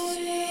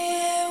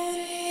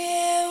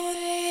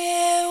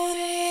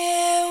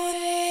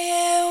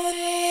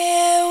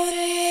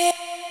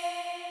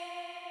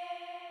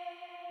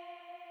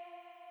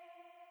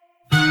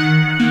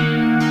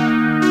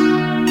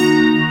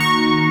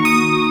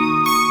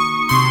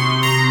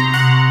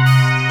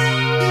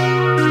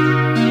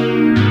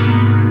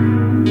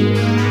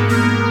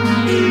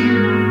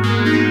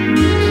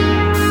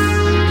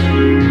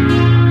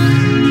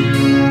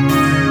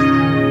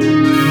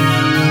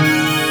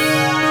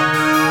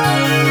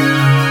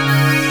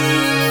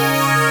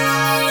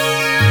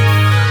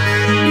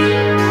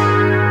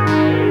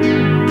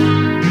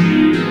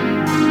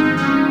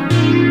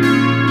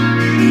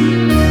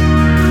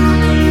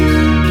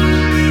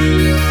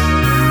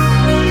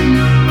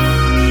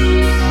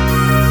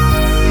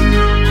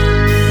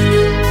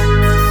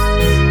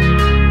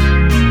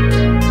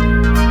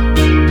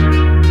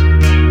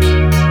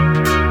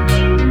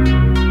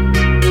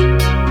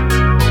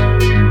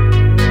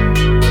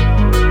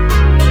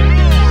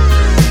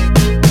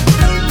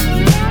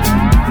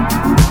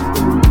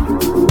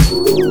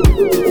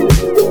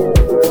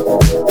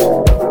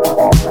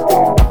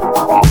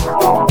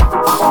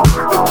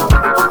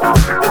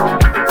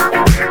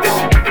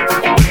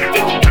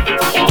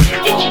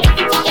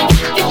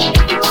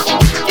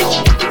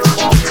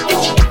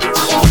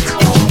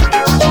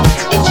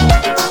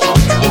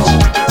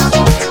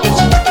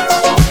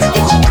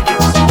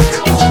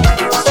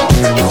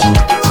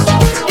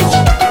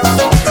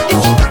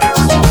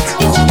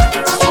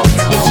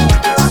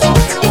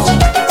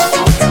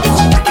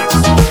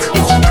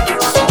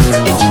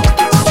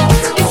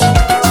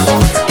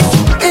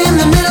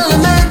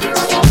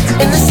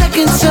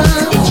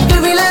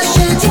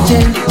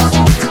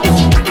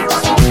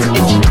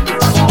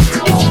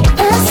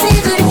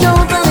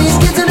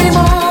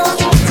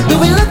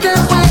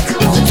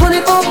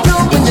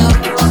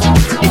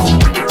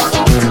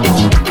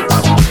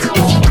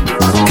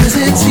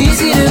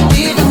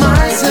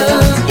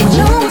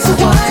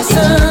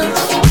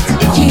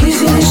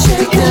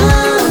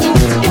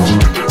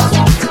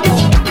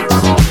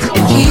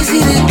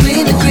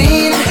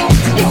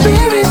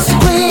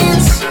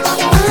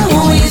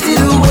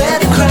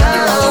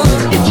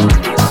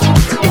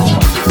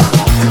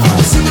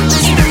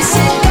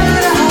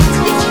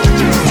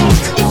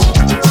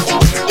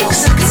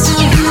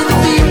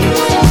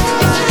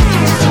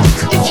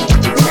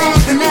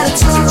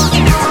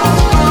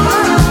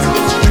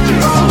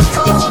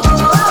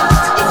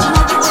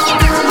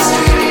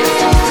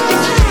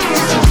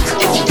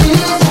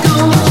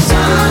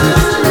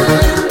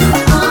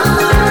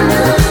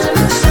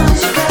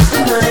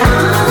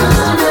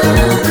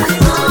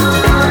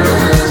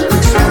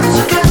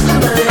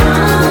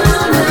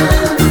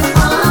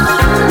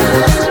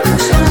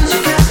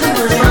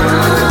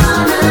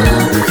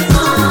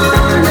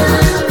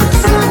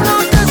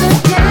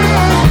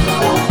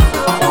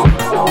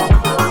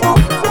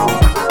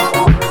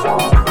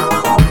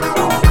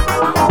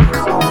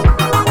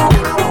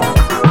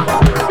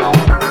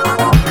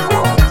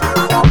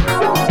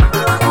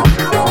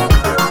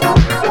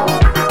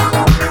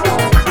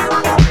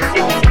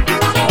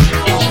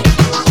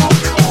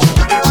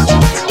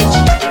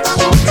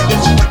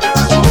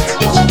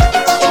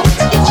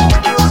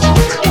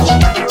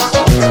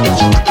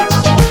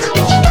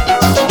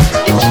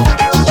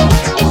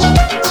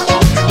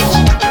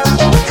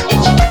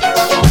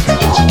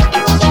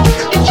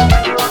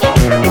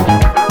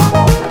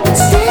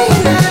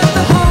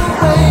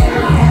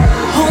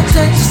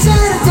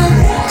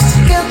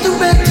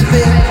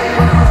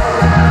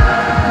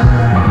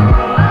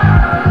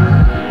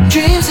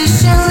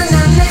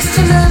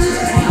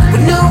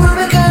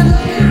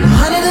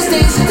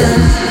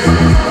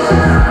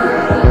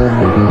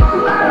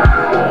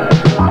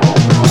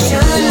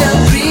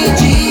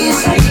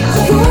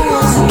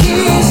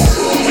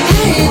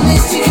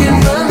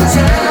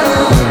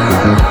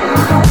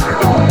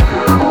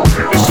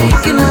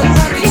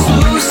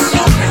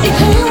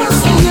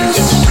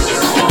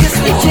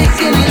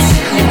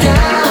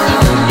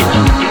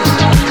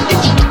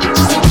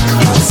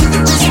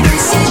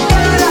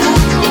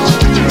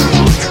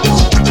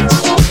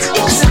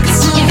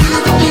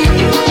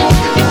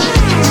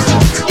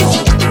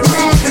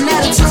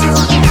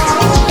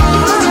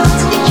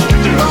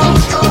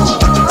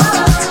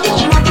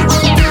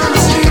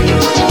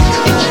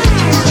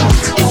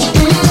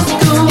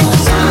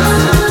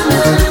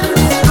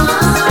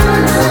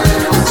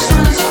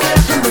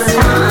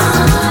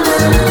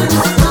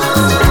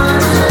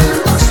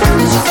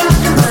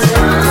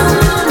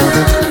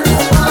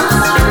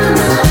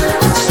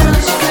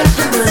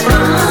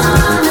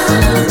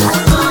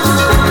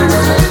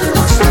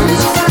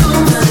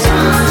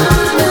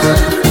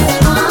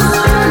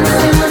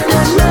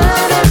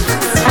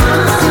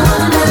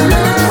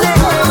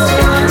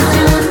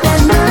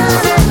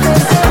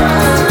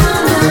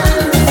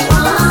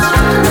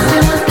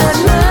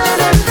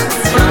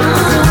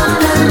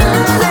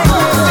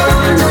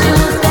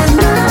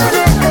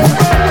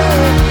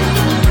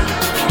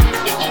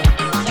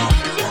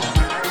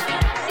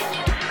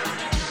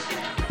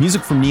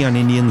 Music from Neon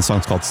Indian. The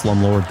song's called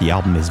Slumlord. The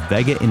album is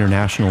Vega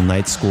International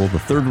Night School, the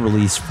third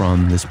release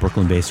from this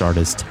Brooklyn-based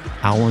artist,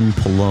 Alan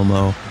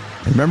Palomo.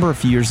 And remember a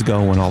few years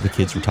ago when all the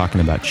kids were talking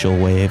about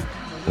chillwave?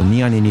 Well,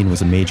 Neon Indian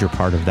was a major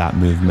part of that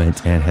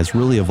movement and has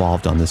really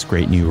evolved on this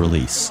great new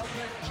release.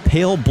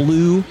 Pale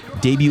Blue,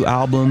 debut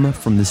album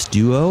from this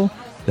duo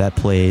that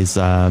plays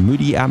a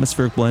moody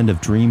atmospheric blend of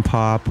dream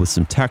pop with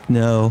some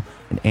techno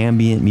and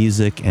ambient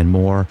music and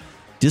more.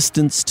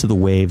 Distance to the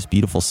Waves,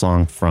 beautiful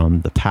song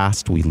from the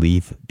past we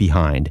leave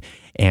behind.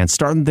 And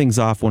starting things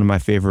off, one of my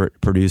favorite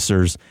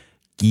producers,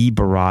 Gui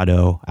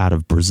Barado out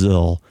of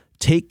Brazil.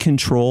 Take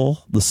Control,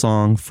 the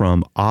song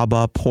from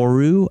Abba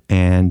Poru,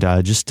 and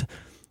just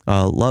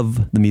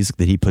love the music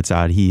that he puts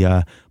out. He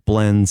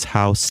blends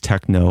house,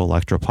 techno,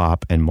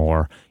 electropop, and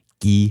more.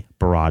 Gui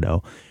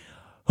Barado.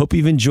 Hope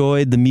you've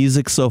enjoyed the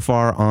music so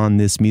far on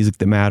this Music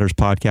That Matters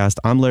podcast.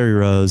 I'm Larry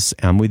Rose.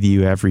 I'm with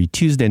you every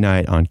Tuesday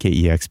night on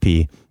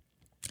KEXP.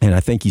 And I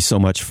thank you so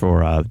much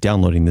for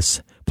downloading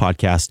this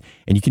podcast.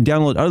 And you can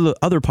download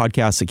other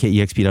podcasts at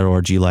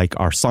KEXP.org, like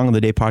our Song of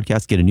the Day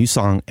podcast, get a new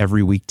song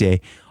every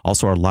weekday.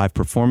 Also our live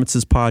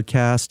performances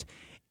podcast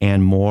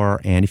and more.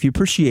 And if you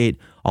appreciate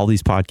all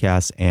these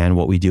podcasts and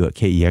what we do at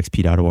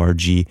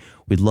KEXP.org,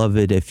 we'd love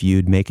it if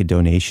you'd make a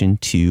donation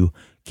to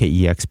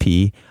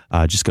KEXP.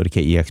 Just go to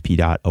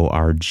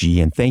KEXP.org.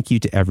 And thank you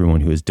to everyone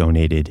who has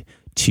donated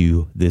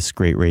to this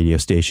great radio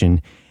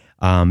station.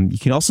 You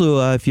can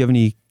also, if you have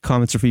any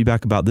comments or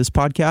feedback about this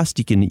podcast,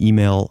 you can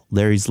email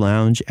Larry's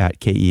Lounge at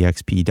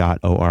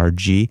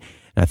KEXP.org. And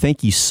I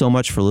thank you so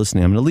much for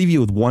listening. I'm going to leave you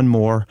with one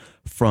more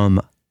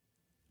from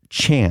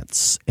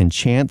Chance. And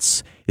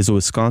Chance is a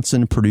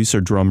Wisconsin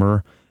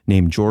producer-drummer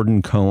named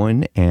Jordan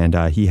Cohen, and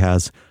he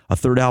has a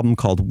third album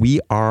called We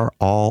Are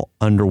All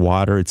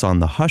Underwater. It's on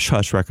the Hush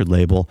Hush record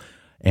label,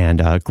 and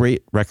a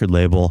great record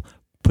label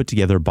put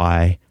together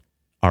by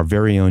our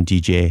very own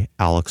DJ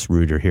Alex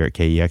Reuter here at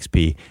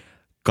KEXP.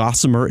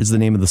 Gossamer is the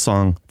name of the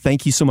song.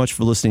 Thank you so much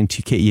for listening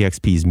to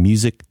KEXP's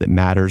Music That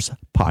Matters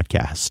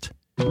podcast.